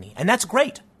that company. And that's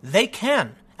great. They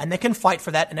can. And they can fight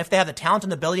for that. And if they have the talent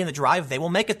and the ability and the drive, they will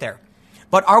make it there.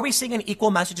 But are we seeing an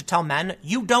equal message to tell men,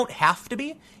 you don't have to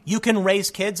be? You can raise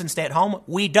kids and stay at home?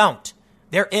 We don't.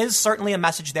 There is certainly a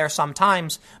message there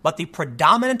sometimes, but the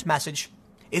predominant message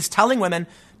is telling women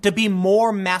to be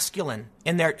more masculine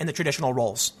in the traditional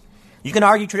roles. You can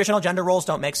argue traditional gender roles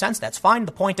don't make sense. That's fine.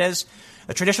 The point is,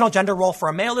 the traditional gender role for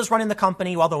a male is running the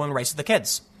company while the woman raises the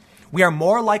kids. We are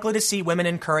more likely to see women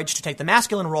encouraged to take the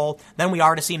masculine role than we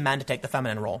are to see men to take the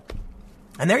feminine role.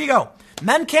 And there you go.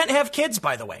 Men can't have kids,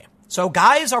 by the way. So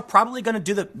guys are probably going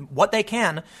to do what they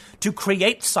can to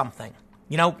create something,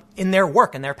 in their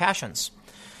work and their passions.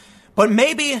 But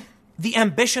maybe the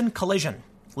ambition collision,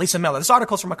 Lisa Miller, this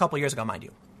article is from a couple years ago, mind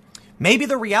you. Maybe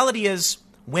the reality is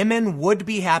women would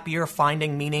be happier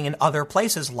finding meaning in other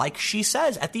places, like she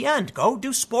says at the end. Go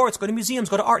do sports, go to museums,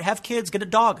 go to art, have kids, get a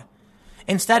dog.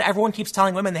 Instead, everyone keeps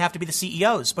telling women they have to be the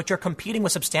CEOs, but you're competing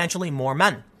with substantially more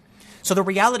men. So the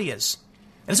reality is,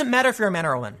 it doesn't matter if you're a man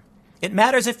or a woman. It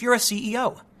matters if you're a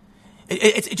CEO.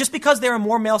 Just because there are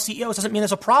more male CEOs doesn't mean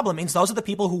there's a problem. It means those are the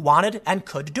people who wanted and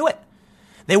could do it.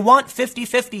 They want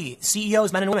 50-50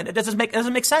 CEOs, men and women. It doesn't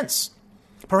make sense.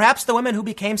 Perhaps the women who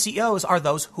became CEOs are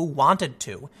those who wanted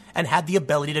to and had the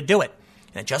ability to do it.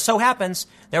 And it just so happens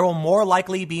there will more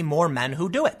likely be more men who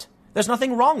do it. There's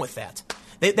nothing wrong with that.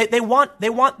 They want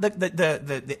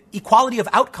the equality of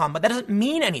outcome, but that doesn't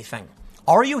mean anything.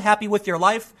 Are you happy with your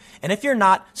life? And if you're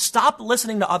not, stop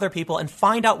listening to other people and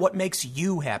find out what makes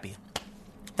you happy.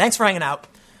 Thanks for hanging out.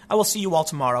 I will see you all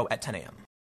tomorrow at 10 a.m.